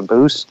just the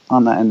caboose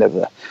on the end of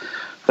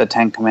the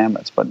Ten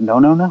Commandments. But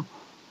no.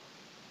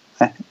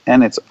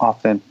 And it's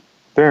often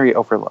very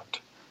overlooked.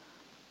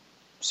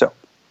 So,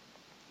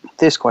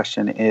 this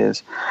question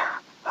is,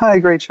 hi,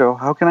 great show.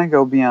 How can I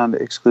go beyond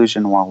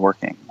exclusion while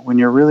working? When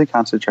you're really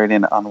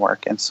concentrating on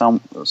work and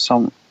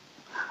someone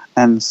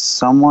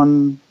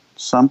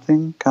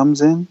something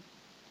comes in,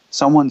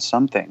 someone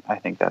something, I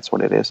think that's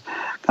what it is,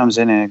 comes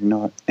in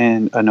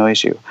and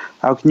annoys you.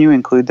 How can you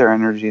include their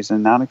energies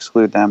and not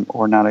exclude them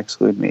or not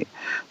exclude me?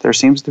 There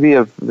seems to be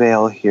a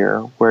veil here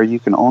where you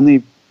can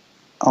only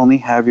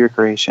have your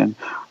creation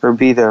or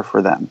be there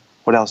for them.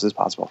 What else is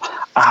possible?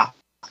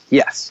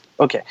 Yes.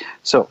 Okay.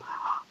 So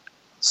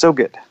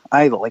good.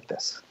 I like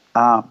this.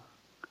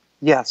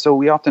 So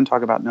we often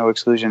talk about no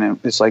exclusion, and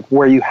it's like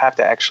where you have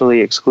to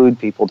actually exclude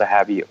people to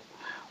have you.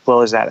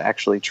 Well, is that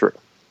actually true?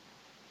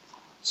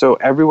 So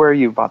everywhere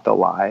you bought the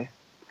lie,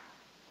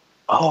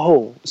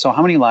 so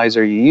how many lies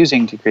are you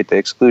using to create the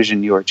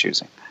exclusion you are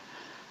choosing?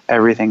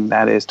 Everything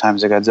that is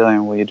times a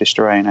godzillion will you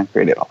destroy and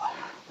uncreate it all.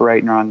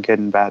 Right and wrong, good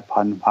and bad,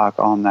 POD and POC,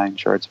 all nine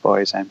shorts,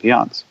 boys, and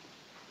beyonds.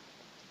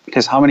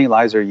 Because how many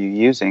lies are you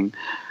using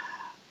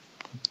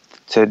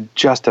to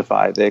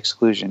justify the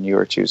exclusion you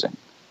are choosing?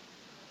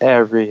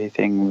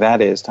 Everything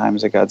that is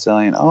times a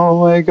godzillion,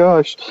 oh my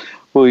gosh,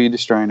 will you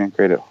destroy and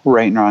uncreate it?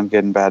 Right and wrong,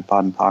 good and bad,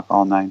 POD and POC,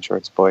 all nine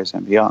shorts, boys,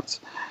 and beyonds.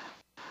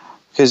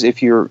 Because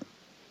if you're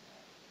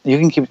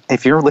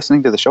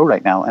listening to the show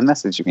right now and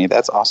messaging me,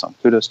 that's awesome.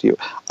 Kudos to you.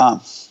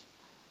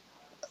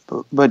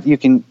 But you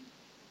can,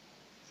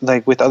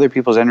 like with other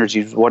people's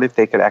energies, what if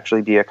they could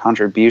actually be a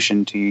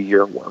contribution to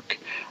your work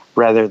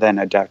rather than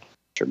a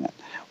detriment?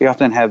 We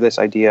often have this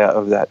idea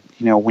of that,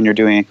 when you're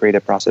doing a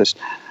creative process,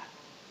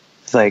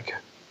 like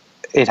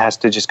it has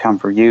to just come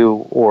for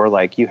you, or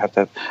like you have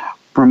to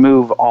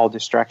remove all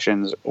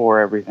distractions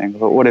or everything.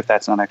 But what if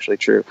that's not actually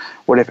true?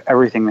 What if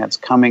everything that's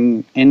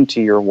coming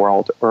into your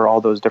world or all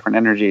those different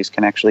energies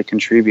can actually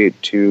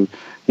contribute to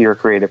your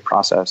creative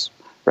process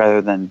rather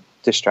than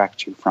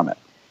distract you from it?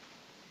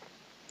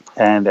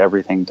 And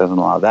everything doesn't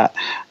allow that.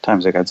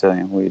 Times a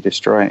godzillion will you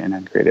destroy and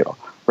uncreate it all.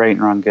 Right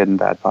and wrong, good and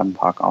bad, POD and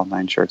POC, all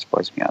nine shorts,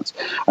 boys and beyonds.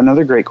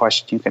 Another great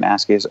question you can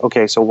ask is,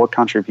 okay, so what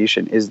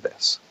contribution is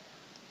this?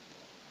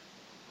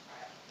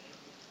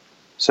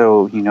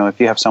 So, if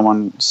you have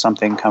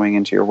something coming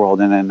into your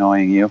world and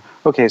annoying you,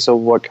 okay, so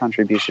what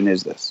contribution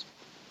is this?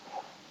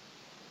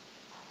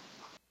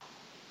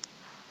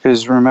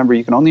 Because remember,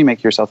 you can only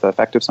make yourself the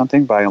effect of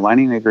something by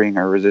aligning, agreeing,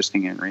 or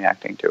resisting and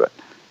reacting to it.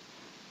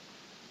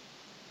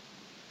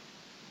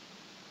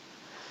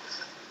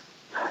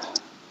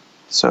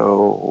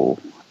 So,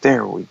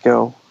 there we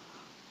go.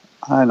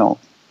 And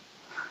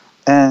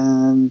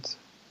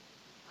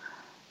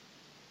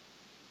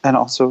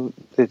also,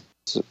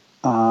 it's,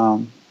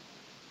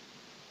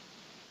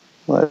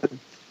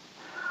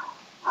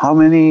 how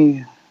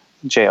many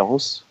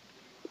jails,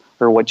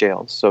 or what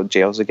jails? So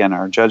jails, again,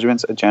 are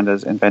judgments,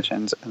 agendas,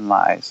 inventions, and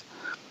lies.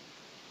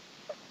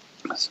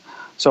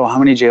 So how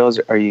many jails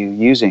are you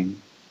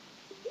using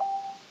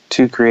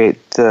to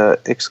create the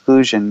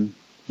exclusion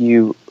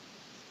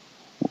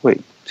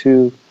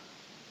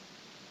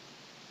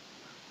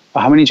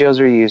how many jails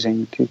are you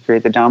using to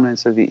create the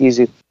dominance of the E is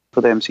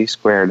equal to MC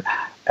squared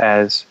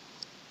as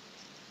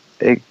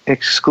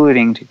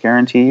excluding to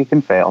guarantee you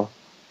can fail?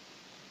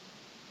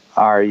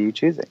 Are you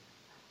choosing?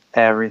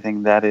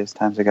 Everything that is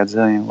times a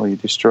godzillion will you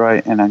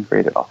destroy and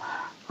uncreate it all.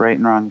 Right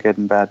and wrong, good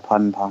and bad,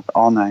 POD and POC,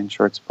 all nine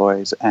shorts,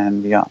 boys,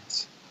 and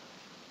beyonds.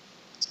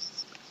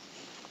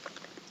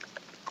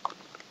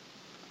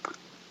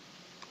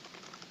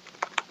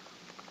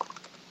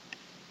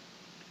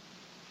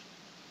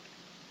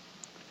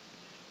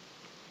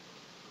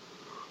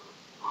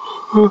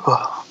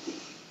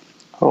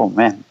 Oh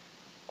man.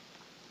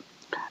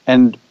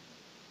 And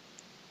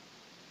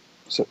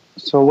so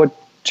what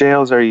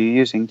jails are you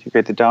using to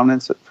create the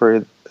dominance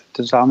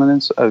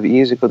of E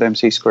is equal to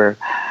MC squared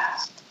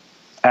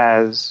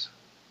as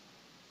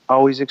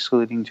always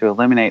excluding to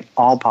eliminate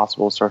all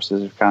possible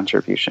sources of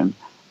contribution?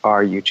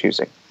 Are you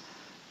choosing?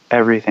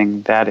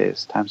 Everything that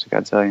is times a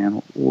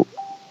godzillion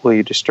will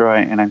you destroy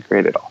and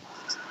uncreate it all.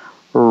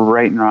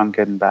 Right and wrong,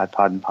 good and bad,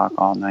 POD and POC,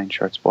 all nine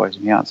shorts, boys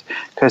and beyonds.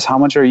 Because how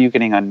much are you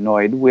getting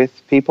annoyed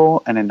with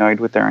people and annoyed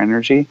with their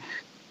energy?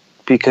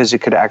 Because it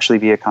could actually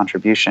be a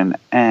contribution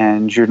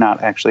and you're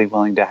not actually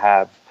willing to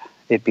have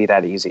it be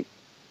that easy.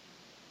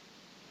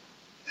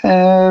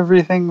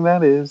 Everything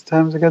that is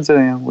times a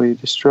godzillion we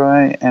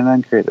destroy and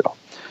uncreate it all.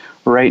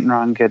 Right and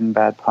wrong, good and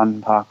bad, POD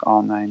and POC,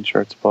 all nine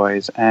shorts,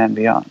 boys and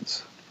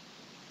beyonds.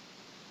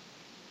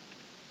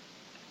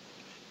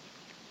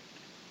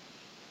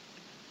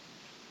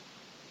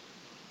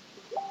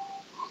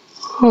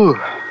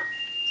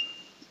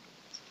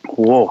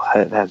 Whoa,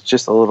 that's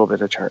just a little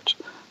bit of charge.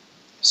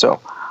 So,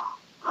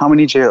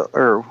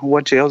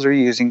 what jails are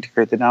you using to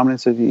create the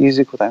dominance of E is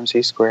equal to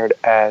MC squared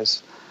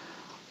as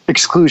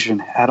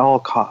exclusion at all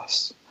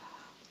costs?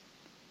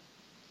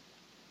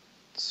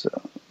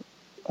 So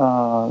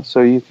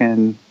you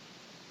can,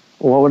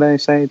 what would I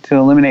say? To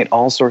eliminate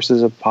all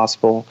sources of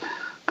possible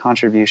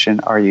contribution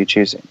are you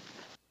choosing?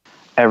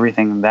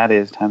 Everything that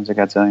is times a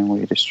godzillion will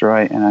you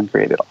destroy and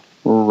uncreate it all.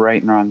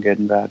 Right and wrong, good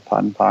and bad,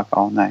 POD and POC,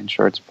 all nine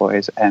shorts,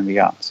 boys, and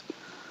beyonds.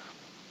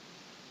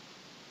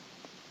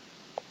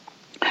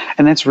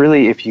 And that's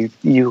really if you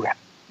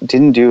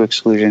didn't do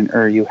exclusion,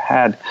 or you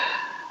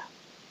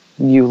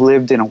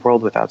lived in a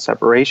world without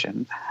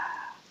separation,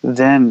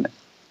 then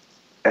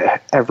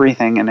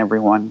everything and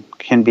everyone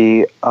can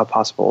be a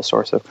possible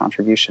source of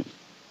contribution.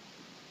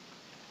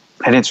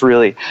 And it's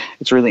really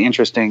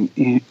interesting,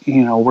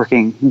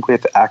 working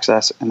with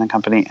Access and the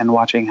company and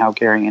watching how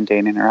Gary and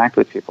Dane interact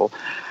with people,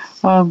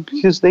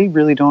 because they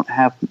really don't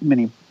have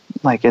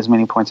as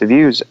many points of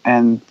views.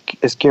 And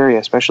as Gary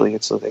especially,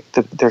 it's like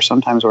there's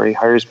sometimes where he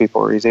hires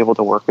people, or he's able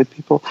to work with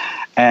people,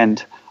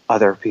 and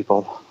other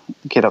people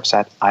get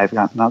upset. I've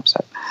gotten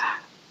upset.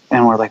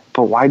 And we're like,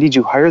 but why did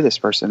you hire this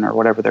person, or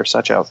whatever? They're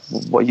such a,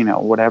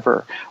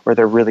 whatever, or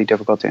they're really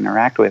difficult to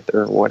interact with,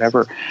 or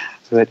whatever.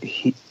 But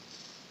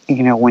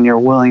when you're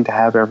willing to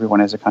have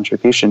everyone as a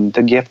contribution,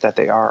 the gift that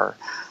they are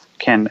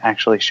can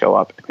actually show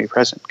up and be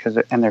present.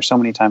 And there's so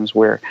many times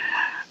where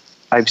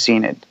I've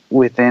seen it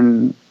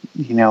within,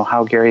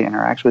 how Gary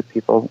interacts with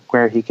people,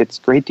 where he gets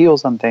great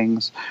deals on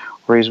things,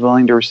 where he's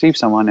willing to receive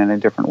someone in a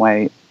different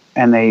way,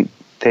 and they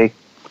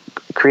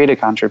create a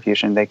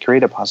contribution, they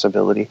create a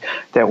possibility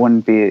that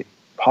wouldn't be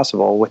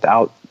possible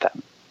without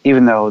them.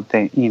 Even though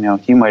they,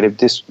 you might have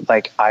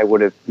I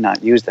would have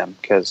not used them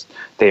because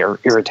they are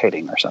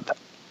irritating or something.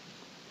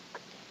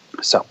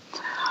 So,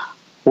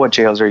 what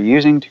jails are you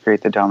using to create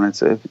the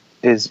dominance of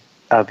E is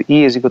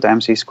equal to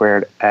MC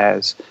squared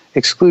as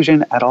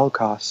exclusion at all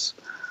costs?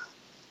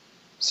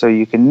 So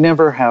you can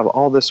never have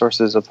all the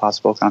sources of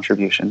possible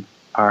contribution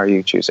are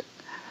you choosing?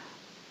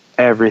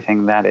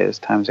 Everything that is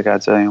times a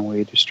godzillion will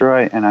you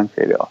destroy and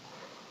uncreate it all.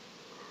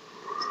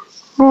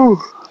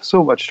 Ooh,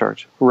 so much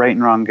charge. Right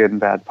and wrong, good and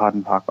bad, POD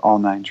and POC, all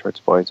nine shorts,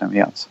 boys, and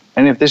beyonds.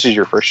 And if this is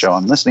your first show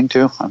I'm listening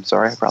to, I'm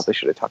sorry, I probably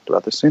should have talked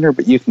about this sooner,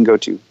 but you can go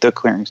to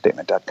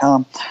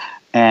theclearingstatement.com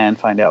and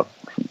find out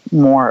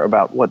more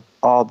about what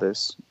all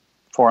this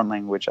foreign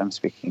language I'm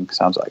speaking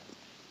sounds like.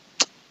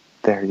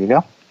 There you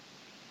go.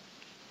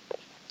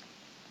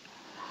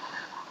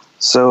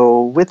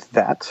 So with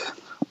that,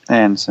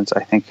 and since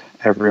I think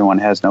everyone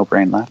has no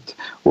brain left,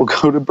 we'll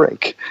go to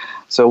break.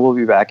 So we'll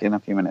be back in a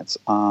few minutes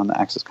on the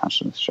Access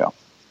Consciousness Show.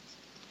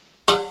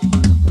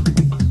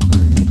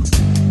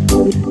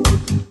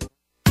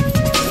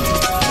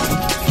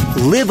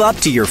 Live up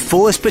to your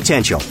fullest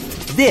potential.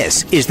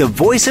 This is the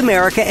Voice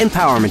America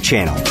Empowerment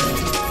Channel.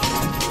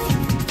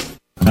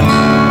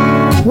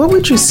 What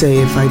would you say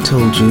if I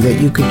told you that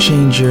you could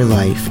change your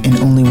life in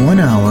only 1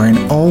 hour, and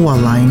all while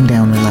lying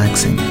down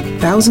relaxing?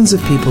 Thousands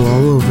of people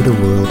all over the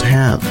world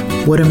have.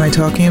 What am I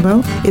talking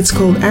about? It's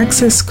called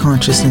Access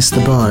Consciousness,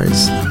 the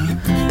BARS.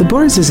 The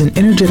BARS is an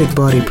energetic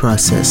body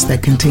process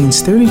that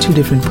contains 32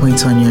 different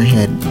points on your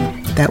head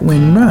that,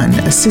 when run,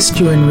 assist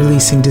you in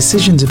releasing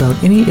decisions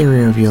about any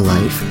area of your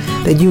life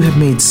that you have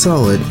made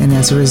solid and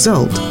as a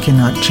result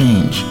cannot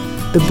change.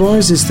 The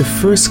BARS is the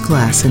first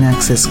class in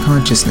Access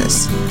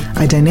Consciousness,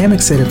 a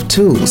dynamic set of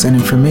tools and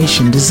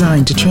information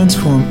designed to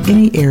transform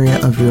any area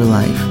of your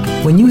life.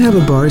 When you have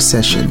a BARS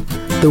session,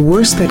 the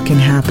worst that can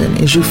happen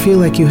is you feel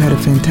like you had a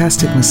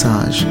fantastic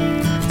massage.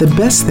 The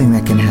best thing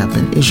that can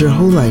happen is your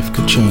whole life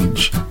could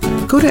change.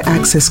 Go to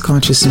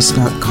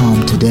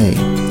accessconsciousness.com today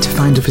to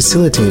find a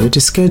facilitator to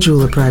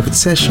schedule a private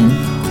session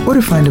or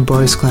to find a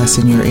BARS class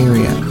in your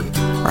area.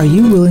 Are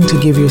you willing to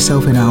give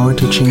yourself an hour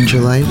to change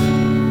your life?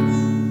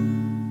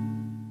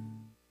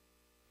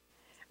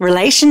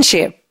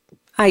 Relationship.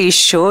 Are you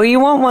sure you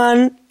want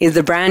one? Is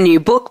a brand new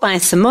book by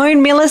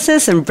Simone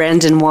Milasas and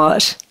Brendan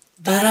Watt.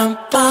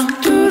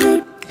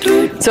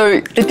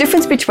 So the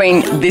difference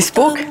between this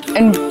book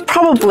and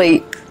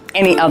probably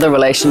any other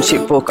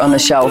relationship book on the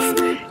shelf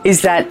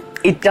is that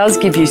it does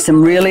give you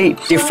some really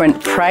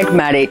different,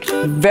 pragmatic,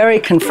 very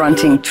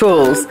confronting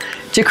tools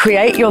to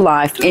create your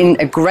life in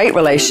a great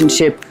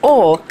relationship,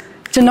 or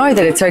to know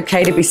that it's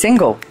okay to be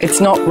single. It's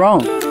not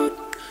wrong.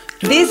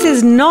 This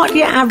is not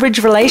your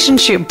average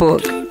relationship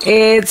book.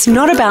 It's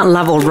not about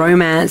love or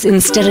romance.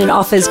 Instead, it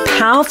offers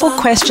powerful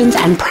questions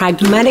and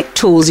pragmatic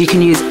tools you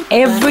can use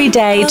every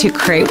day to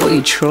create what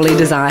you truly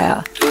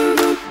desire.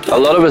 A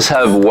lot of us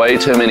have way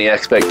too many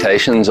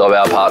expectations of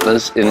our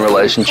partners in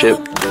relationship.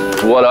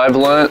 What I've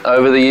learned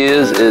over the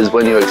years is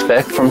when you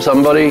expect from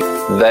somebody,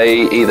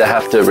 they either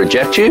have to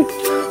reject you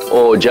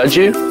or judge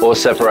you or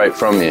separate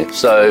from you.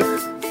 So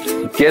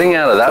getting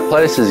out of that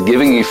place is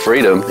giving you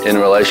freedom in a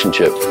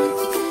relationship.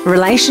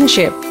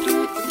 Relationship.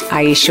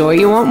 Are you sure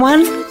you want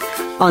one?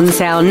 On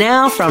sale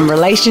now from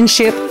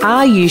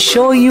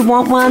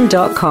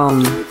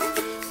relationshipareyoussureyouwantone.com.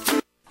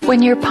 When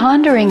you're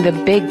pondering the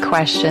big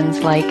questions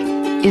like,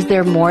 is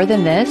there more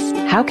than this?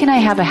 How can I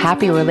have a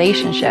happy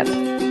relationship?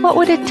 What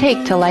would it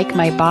take to like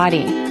my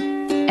body?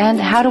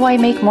 And how do I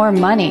make more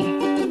money?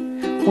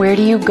 Where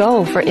do you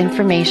go for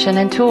information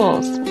and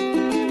tools?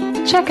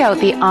 Check out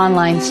the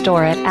online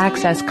store at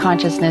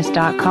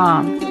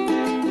accessconsciousness.com.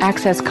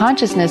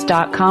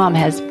 AccessConsciousness.com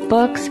has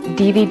books,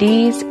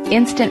 DVDs,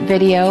 instant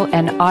video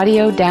and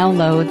audio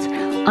downloads,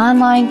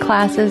 online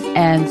classes,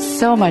 and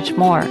so much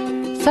more.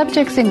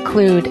 Subjects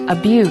include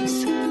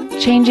abuse,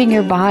 changing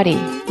your body,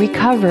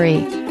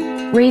 recovery,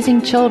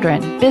 raising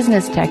children,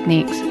 business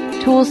techniques,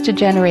 tools to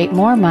generate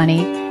more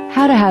money,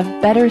 how to have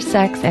better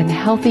sex and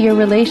healthier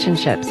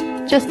relationships,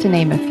 just to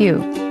name a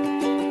few.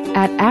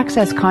 At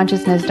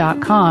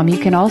AccessConsciousness.com, you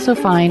can also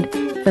find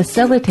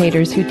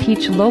facilitators who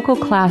teach local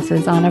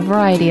classes on a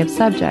variety of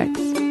subjects.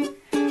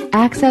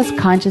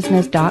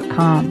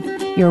 AccessConsciousness.com,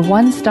 your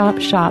one-stop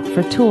shop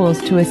for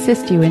tools to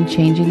assist you in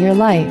changing your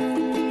life.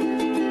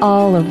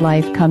 All of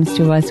life comes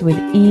to us with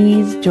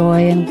ease,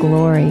 joy, and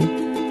glory.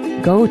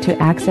 Go to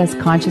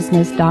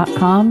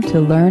AccessConsciousness.com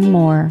to learn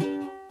more.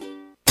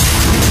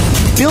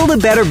 Build a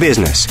better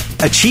business.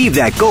 Achieve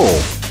that goal.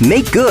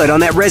 Make good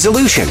on that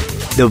resolution.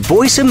 The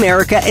Voice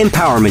America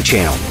Empowerment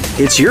Channel.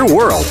 It's your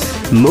world.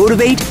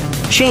 Motivate,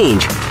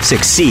 change,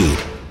 succeed.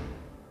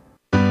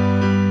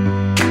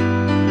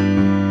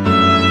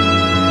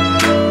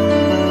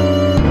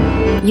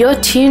 You're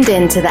tuned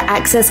in to the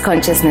Access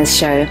Consciousness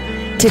Show.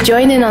 To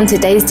join in on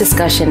today's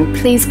discussion,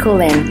 please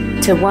call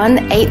in to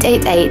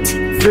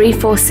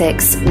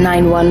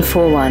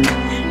 1-888-346-9141.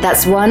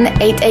 That's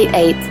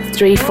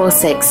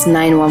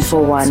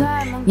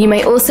 1-888-346-9141. You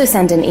may also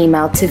send an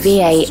email to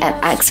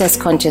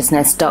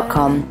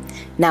va@accessconsciousness.com.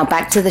 Now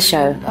back to the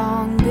show.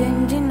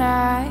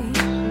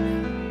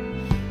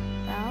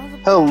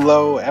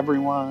 Hello,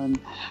 everyone.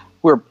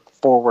 We're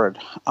forward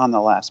on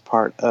the last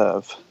part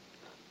of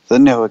the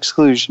No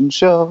Exclusion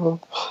Show.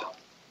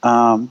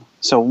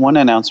 So one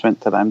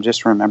announcement that I'm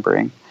just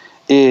remembering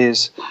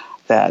is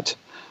that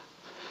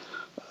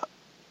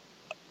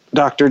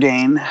Dr.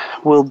 Dane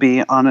will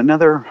be on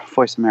another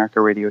Voice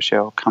America radio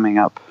show coming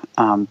up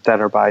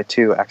that are by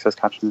two Access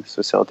Consciousness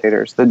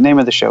facilitators. The name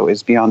of the show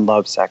is Beyond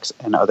Love, Sex,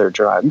 and Other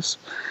Drugs.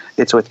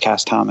 It's with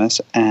Cass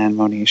Thomas and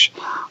Monish.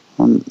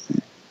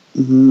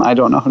 I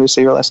don't know how to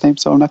say your last name,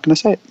 so I'm not going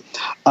to say it.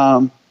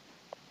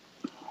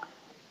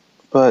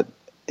 But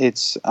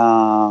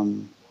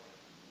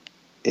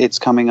it's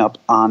coming up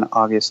on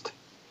August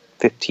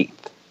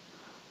 15th.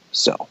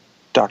 So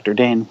Dr.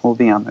 Dane will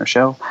be on their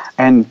show.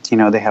 And,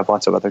 they have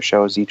lots of other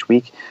shows each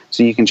week,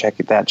 so you can check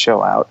that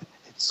show out.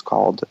 It's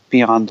called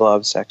Beyond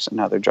Love, Sex,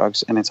 and Other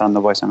Drugs, and it's on the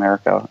Voice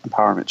America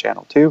Empowerment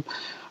Channel, too.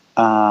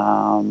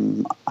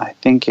 I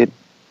think it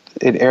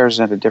airs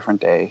at a different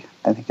day.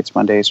 I think it's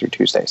Mondays or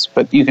Tuesdays.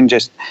 But you can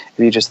if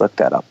you just look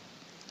that up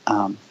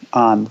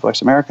on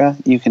Voice America,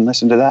 you can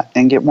listen to that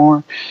and get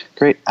more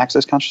great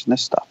Access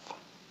Consciousness stuff.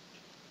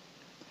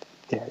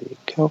 There you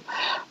go.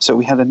 So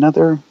we had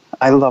another.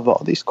 I love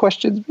all these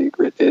questions being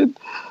written.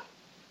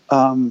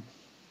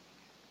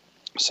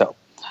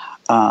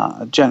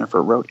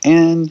 Jennifer wrote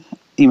in,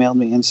 emailed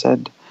me and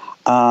said,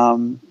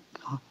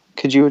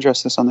 could you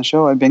address this on the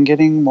show? I've been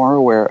getting more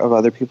aware of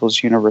other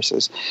people's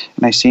universes,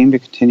 and I seem to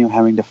continue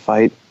having the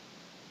fight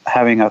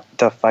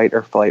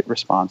or flight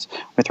response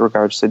with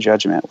regards to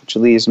judgment, which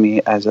leaves me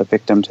as a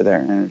victim to their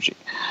energy.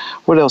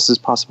 What else is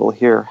possible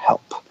here?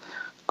 Help.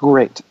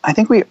 Great. I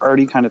think we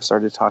already kind of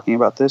started talking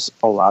about this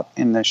a lot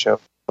in the show,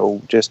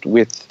 just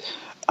with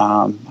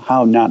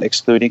how not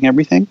excluding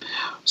everything.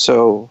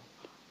 So,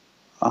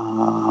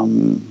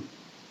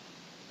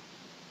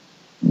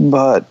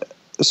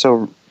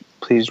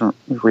 please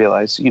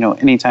realize,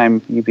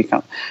 anytime you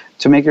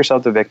to make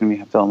yourself the victim, you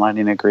have to align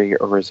and agree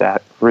or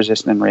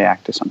resist and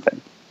react to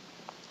something.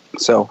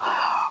 So,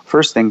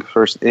 first thing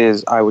first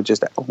is I would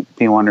just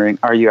be wondering,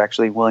 are you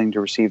actually willing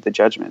to receive the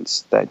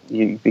judgments that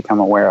you become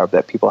aware of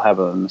that people have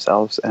of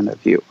themselves and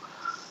of you?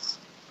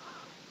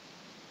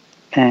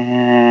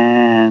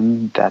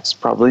 And that's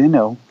probably a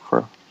no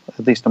for at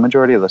least the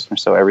majority of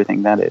listeners. So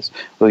everything that is,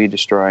 will you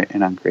destroy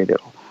and uncreate it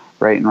all?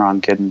 Right and wrong,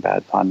 good and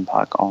bad, pod and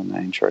pock, all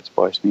nine shorts,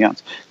 boys and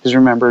beyonds. Because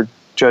remember,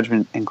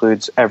 judgment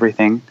includes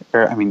everything,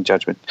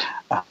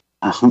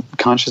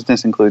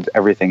 consciousness includes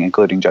everything,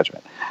 including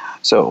judgment.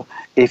 So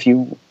if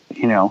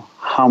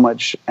how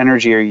much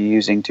energy are you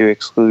using to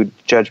exclude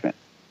judgment?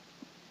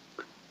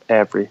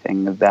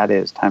 Everything that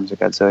is times a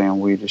godzillion,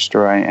 will you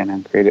destroy and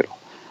uncreate it all?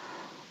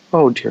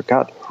 Oh, dear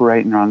God.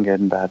 Right and wrong, good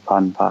and bad,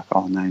 pod and pock,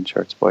 all nine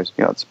shorts, boys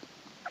and beyonds.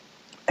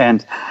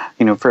 And,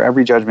 for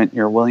every judgment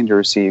you're willing to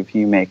receive,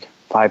 you make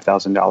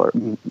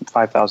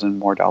 $5,000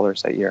 more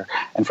dollars that year.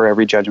 And for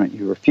every judgment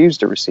you refuse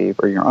to receive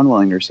or you're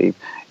unwilling to receive,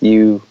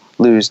 you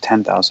lose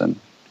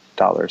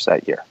 $10,000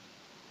 that year.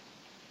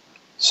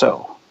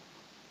 So,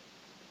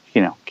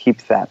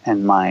 keep that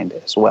in mind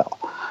as well.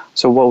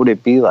 So what would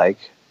it be like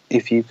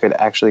if you could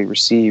actually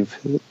receive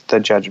the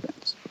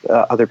judgments,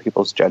 other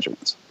people's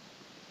judgments?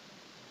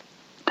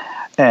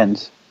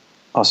 And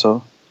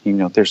also,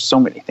 there's so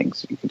many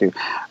things you can do.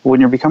 When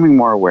you're becoming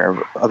more aware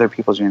of other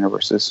people's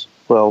universes,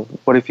 well,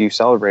 what if you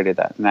celebrated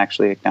that and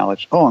actually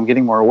acknowledged, oh, I'm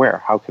getting more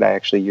aware. How could I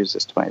actually use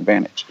this to my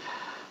advantage?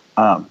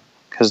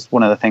 Because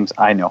one of the things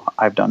I know,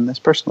 I've done this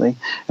personally,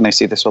 and I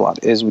see this a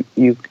lot, is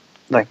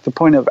the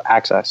point of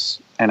access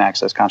and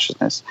access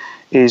consciousness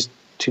is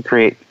to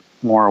create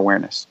more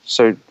awareness.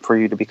 So for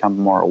you to become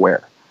more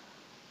aware.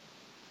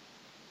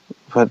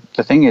 But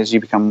the thing is, you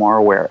become more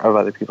aware of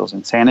other people's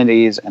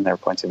insanities and their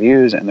points of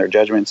views and their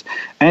judgments,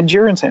 and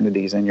your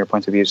insanities and your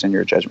points of views and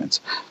your judgments.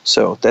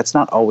 So that's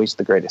not always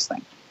the greatest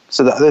thing.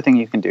 So the other thing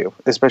you can do,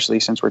 especially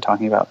since we're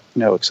talking about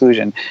no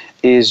exclusion,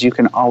 is you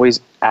can always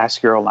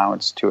ask your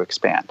allowance to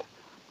expand.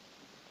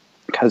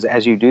 Because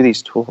as you do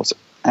these tools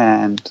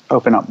and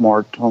open up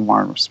more to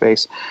more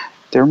space,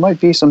 there might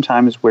be some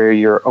times where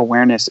your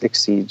awareness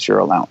exceeds your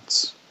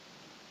allowance.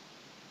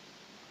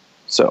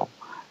 So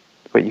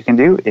what you can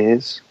do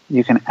is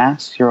you can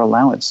ask your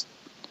allowance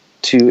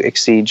to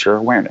exceed your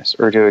awareness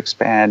or to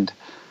expand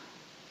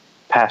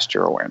past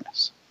your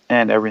awareness.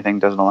 And everything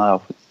doesn't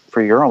allow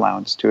for your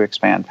allowance to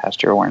expand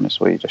past your awareness.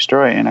 Will you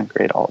destroy and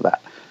upgrade all of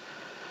that?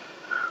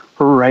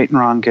 Right and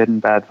wrong, good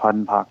and bad, POD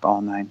and POC,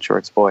 all 9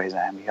 shorts, boys,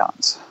 and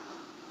beyonds.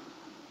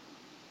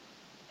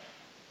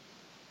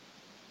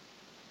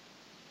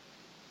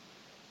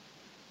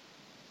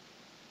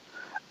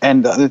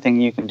 And the other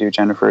thing you can do,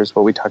 Jennifer, is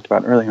what we talked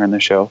about earlier in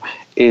the show,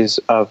 is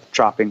of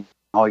dropping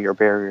all your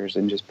barriers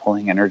and just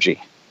pulling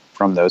energy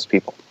from those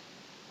people.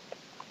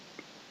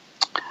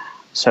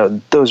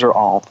 So those are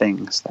all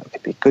things that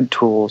could be good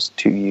tools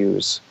to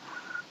use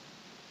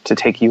to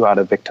take you out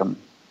of victim.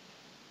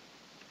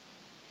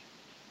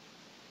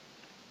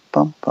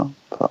 Bum, bum,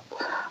 bum.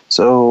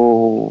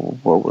 So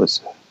what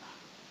was it?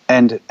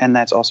 And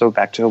that's also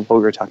back to what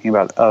we were talking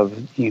about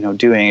of,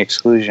 doing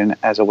exclusion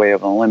as a way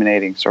of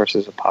eliminating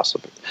sources of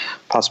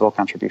possible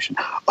contribution.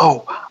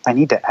 Oh, I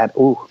need to add,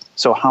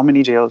 so how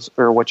many jails,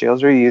 or what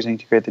jails are you using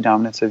to create the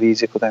dominance of E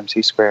is equal to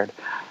MC squared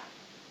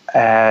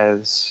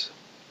as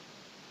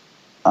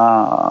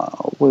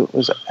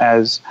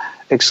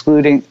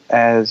excluding,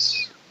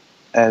 as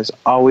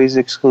always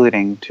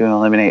excluding to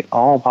eliminate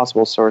all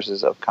possible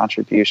sources of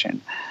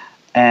contribution,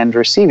 and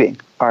receiving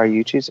are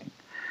you choosing?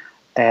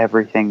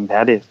 Everything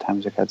that is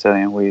times a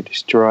godzillion will you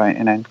destroy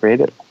and uncreate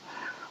it all.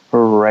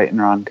 Right and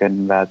wrong, good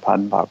and bad, POD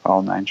and POC,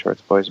 all 9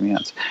 shorts, boys and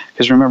beyonds.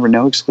 Because remember,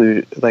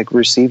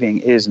 receiving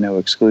is no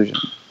exclusion.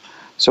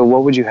 So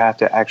what would you have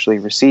to actually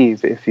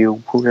receive if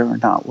you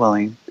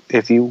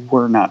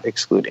were not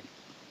excluding?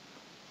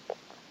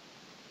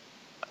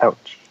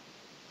 Ouch.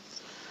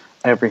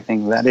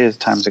 Everything that is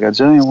times a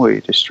godzillion will you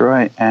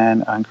destroy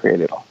and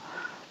uncreate it all.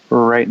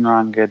 Right and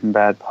wrong, good and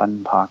bad, POD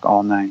and POC,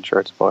 all 9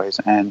 shorts, boys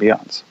and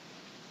beyonds.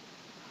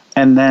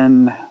 And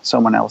then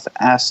someone else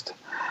asked,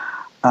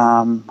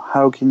 how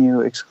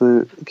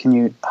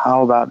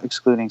about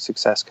excluding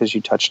success because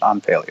you touched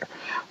on failure?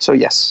 So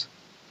yes,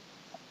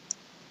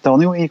 the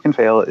only way you can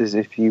fail is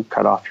if you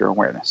cut off your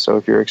awareness. So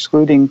if you're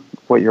excluding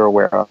what you're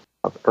aware of,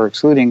 or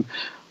excluding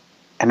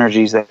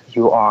energies that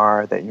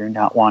you're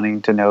not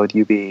wanting to know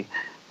you be,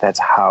 that's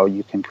how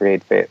you can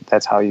create fail.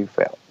 That's how you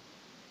fail.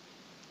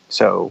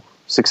 So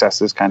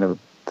success is kind of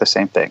the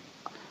same thing.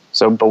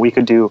 So, but we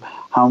could do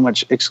how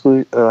much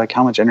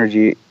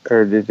energy,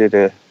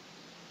 or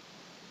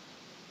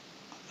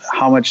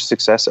how much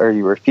success are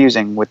you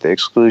refusing with the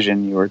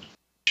exclusion you are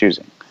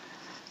choosing?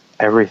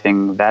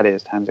 Everything that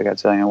is times a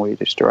godzillion will you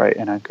destroy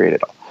and uncreate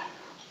it all.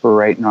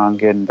 Right and wrong,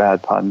 good and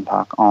bad, POD and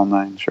POC, all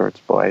 9 shorts,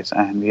 boys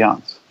and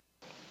beyonds.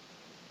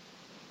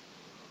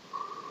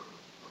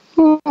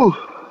 Ooh.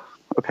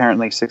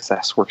 Apparently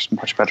success works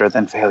much better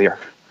than failure.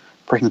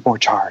 Brings more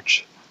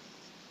charge.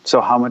 So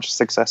how much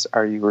success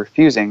are you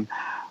refusing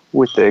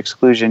with the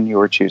exclusion you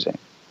are choosing?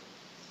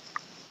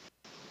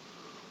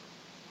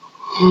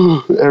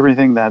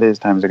 Everything that is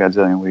times a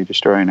godzillion will you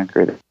destroy and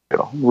uncreate it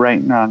all. Right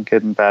and wrong,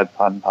 good and bad,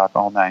 POD and POC,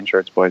 all 9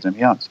 shorts, boys and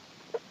beyonds.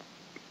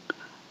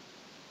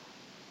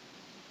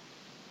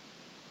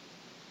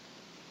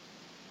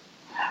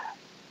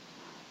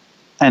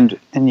 And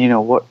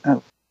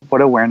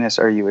what awareness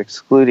are you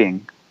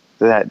excluding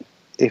that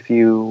if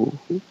you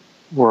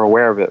were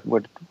aware of it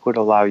would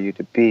allow you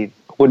to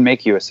would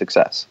make you a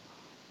success?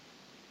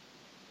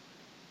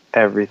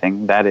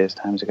 Everything that is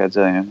times a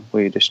godzillion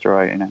will you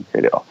destroy and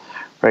uncreate it all.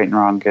 Right and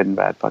wrong, good and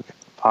bad,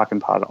 POC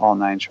and POD, all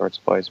 9 shorts,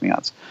 boys and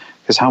beyonds.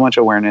 Because how much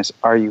awareness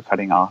are you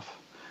cutting off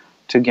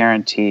to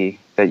guarantee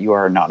that you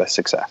are not a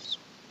success?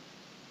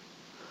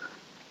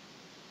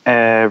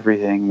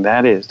 Everything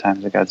that is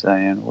times a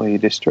godzillion will you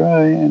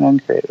destroy and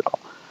uncreate it all.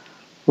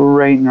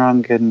 Right and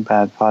wrong, good and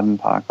bad, POD and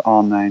POC,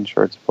 all 9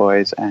 shorts,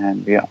 boys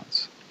and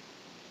beyonds.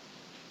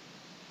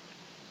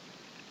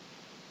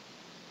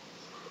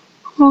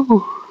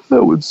 Oh,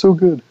 that was so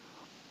good.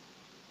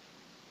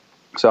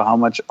 So how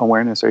much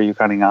awareness are you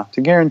cutting off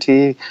to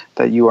guarantee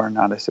that you are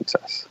not a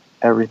success?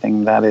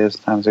 Everything that is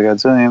times a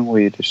godzillion will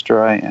you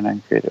destroy and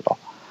uncreate it all.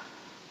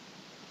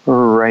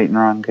 Right and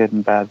wrong, good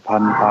and bad,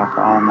 POD and POC,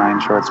 all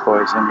 9 shorts,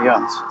 boys and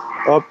beyonds.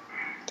 Oh,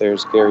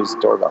 there's Gary's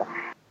doorbell.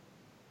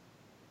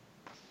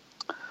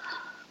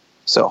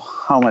 So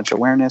how much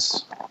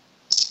awareness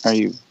are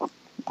you?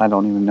 I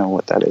don't even know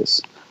what that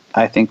is.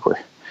 I think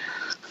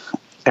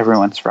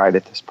everyone's fried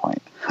at this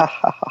point. Ha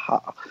ha ha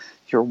ha.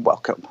 You're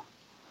welcome.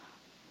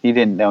 You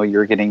didn't know you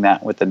were getting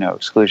that with the No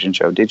Exclusion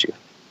Show, did you?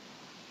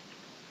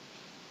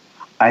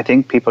 I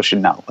think people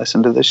should not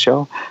listen to this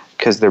show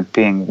because they're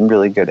being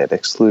really good at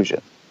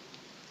exclusion.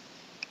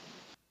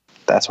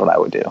 That's what I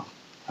would do.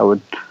 I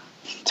would.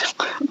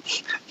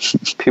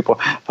 People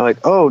are like,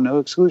 "Oh, No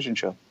Exclusion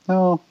Show."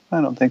 No,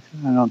 I don't think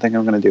I'm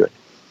going to do it.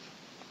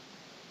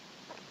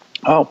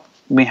 Oh,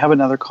 we have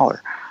another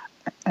caller,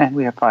 and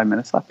we have 5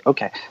 minutes left.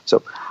 Okay,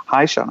 so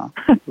hi, Shauna.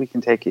 We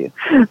can take you.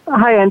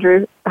 Hi,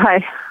 Andrew.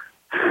 Hi.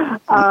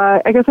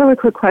 I guess I have a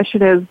quick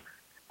question. Is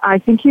I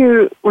think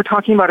you were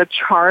talking about a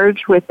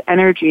charge with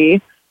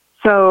energy.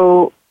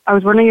 So I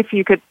was wondering if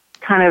you could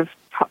kind of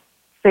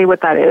say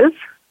what that is.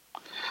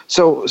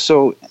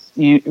 So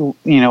you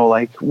know,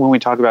 like when we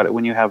talk about it,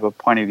 when you have a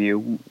point of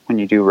view, when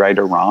you do right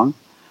or wrong,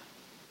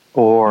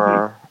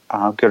 or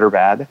good or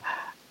bad,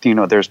 you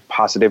know, there's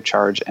positive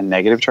charge and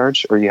negative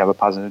charge, or you have a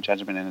positive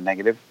judgment and a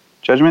negative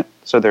judgment.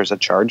 So there's a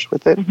charge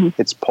with it. Mm-hmm.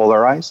 It's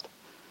polarized.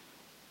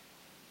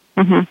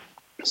 Mm-hmm.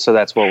 So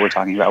that's what we're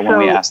talking about when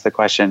we ask the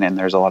question, and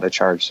there's a lot of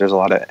charge. There's a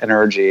lot of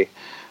energy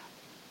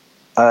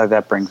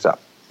that brings up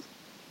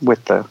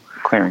with the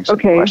clearing some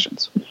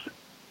questions.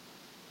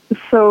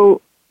 So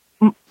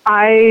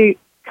I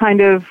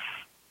kind of,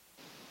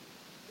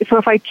 so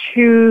if I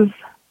choose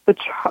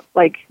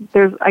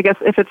there's, I guess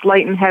if it's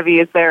light and heavy,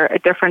 is there a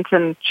difference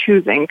in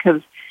choosing?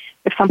 Because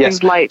if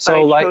something's light,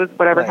 but I chose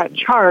whatever had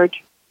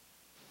charge.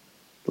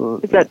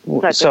 Is that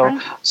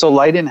different? So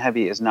light and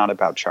heavy is not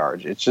about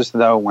charge. It's just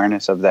the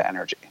awareness of the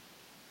energy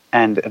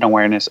and an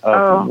awareness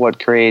of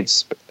what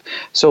creates.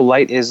 So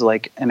light is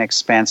like an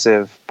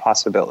expansive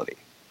possibility,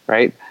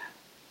 right?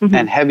 Mm-hmm.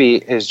 And heavy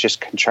is just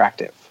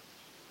contractive.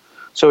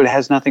 So it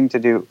has nothing to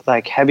do,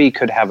 like heavy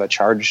could have a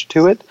charge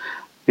to it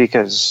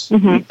because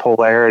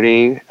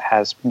polarity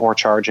has more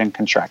charge and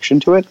contraction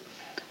to it.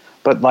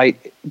 But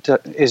light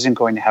isn't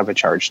going to have a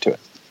charge to it.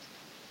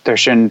 There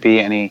shouldn't be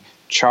any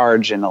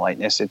charge in the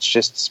lightness. It's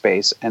just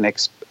space and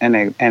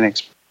an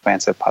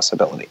expansive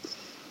possibility.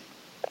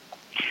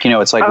 You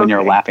know, it's like when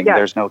you're laughing,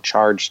 there's no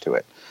charge to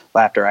it.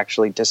 Laughter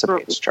actually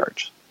dissipates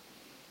charge.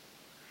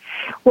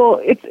 Well,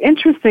 it's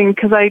interesting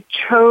because I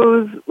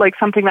chose like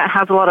something that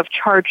has a lot of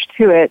charge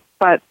to it,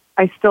 but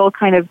I still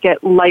kind of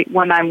get light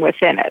when I'm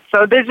within it.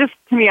 So there's just,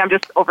 to me, I'm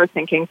just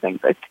overthinking things,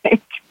 I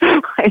think.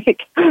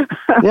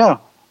 Yeah.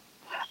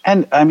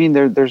 And I mean,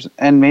 there's,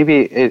 and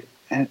maybe it,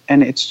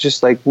 and it's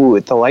just like,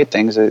 with the light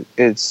things,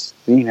 it's,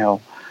 you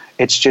know,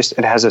 it's just,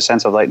 it has a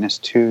sense of lightness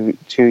to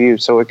you.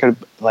 So it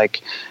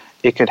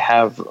could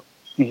have,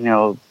 you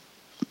know,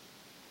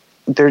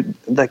 there,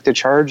 like the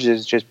charge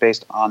is just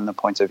based on the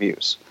points of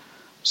views.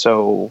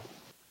 So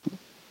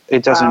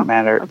it doesn't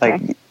matter. Okay.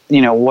 Like,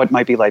 you know, what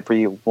might be light for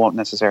you won't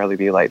necessarily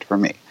be light for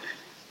me.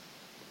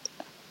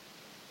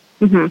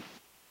 Mm-hmm.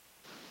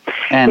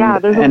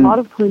 And, there's a lot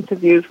of points of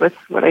views with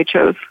what I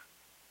chose.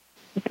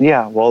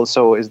 Yeah, well,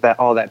 so is that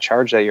all that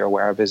charge that you're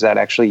aware of, is that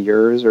actually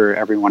yours or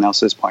everyone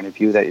else's point of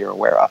view that you're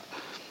aware of?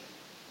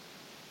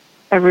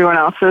 Everyone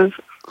else's.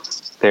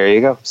 There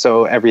you go.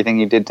 So everything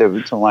you did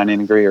to line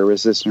and agree or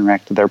resist and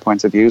react to their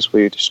points of views, will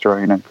you destroy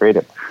and upgrade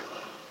it?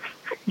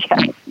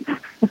 Yeah.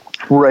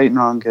 Right and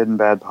wrong, good and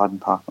bad, pod and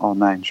pop, all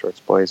nine shorts,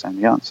 boys and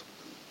beyonds.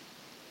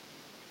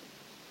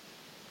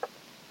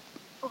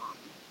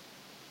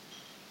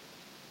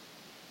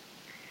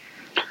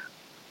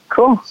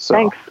 Cool. So,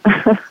 thanks.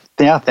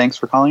 Yeah, thanks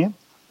for calling in.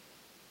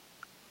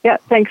 Yeah,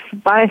 thanks.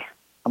 Bye.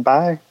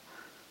 Bye.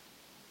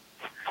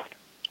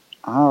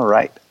 All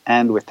right.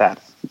 And with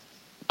that,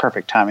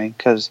 perfect timing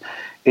because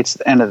it's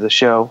the end of the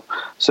show.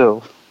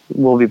 So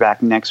we'll be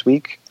back next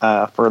week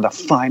for the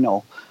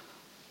final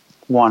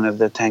one of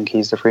the 10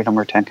 Keys to Freedom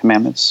or 10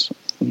 Commandments.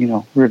 You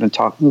know, we're going to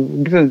talk,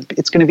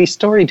 it's going to be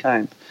story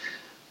time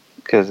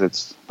because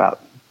it's about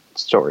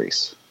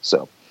stories.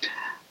 So,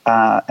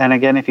 and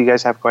again, if you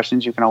guys have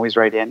questions, you can always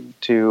write in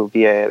to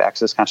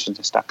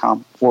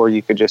va@accessconsciousness.com, or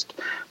you could just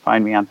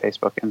find me on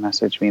Facebook and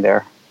message me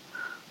there.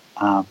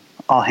 I'll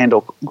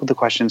handle the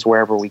questions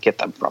wherever we get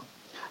them from.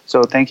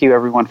 So thank you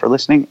everyone for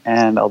listening,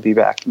 and I'll be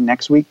back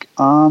next week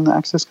on the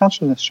Access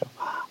Consciousness Show.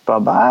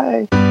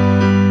 Bye-bye.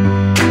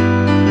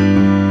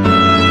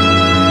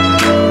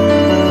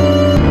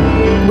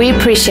 We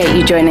appreciate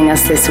you joining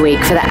us this week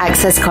for the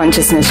Access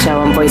Consciousness Show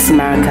on Voice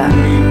America.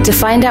 To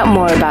find out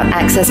more about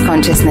Access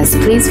Consciousness,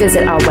 please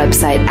visit our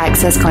website,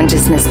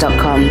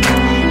 accessconsciousness.com.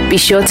 Be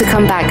sure to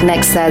come back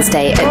next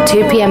Thursday at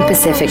 2 p.m.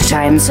 Pacific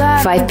Time,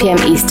 5 p.m.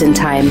 Eastern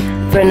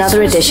Time, for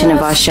another edition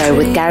of our show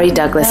with Gary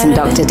Douglas and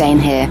Dr. Dane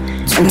here.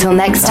 Until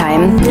next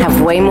time,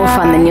 have way more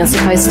fun than you're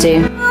supposed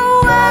to.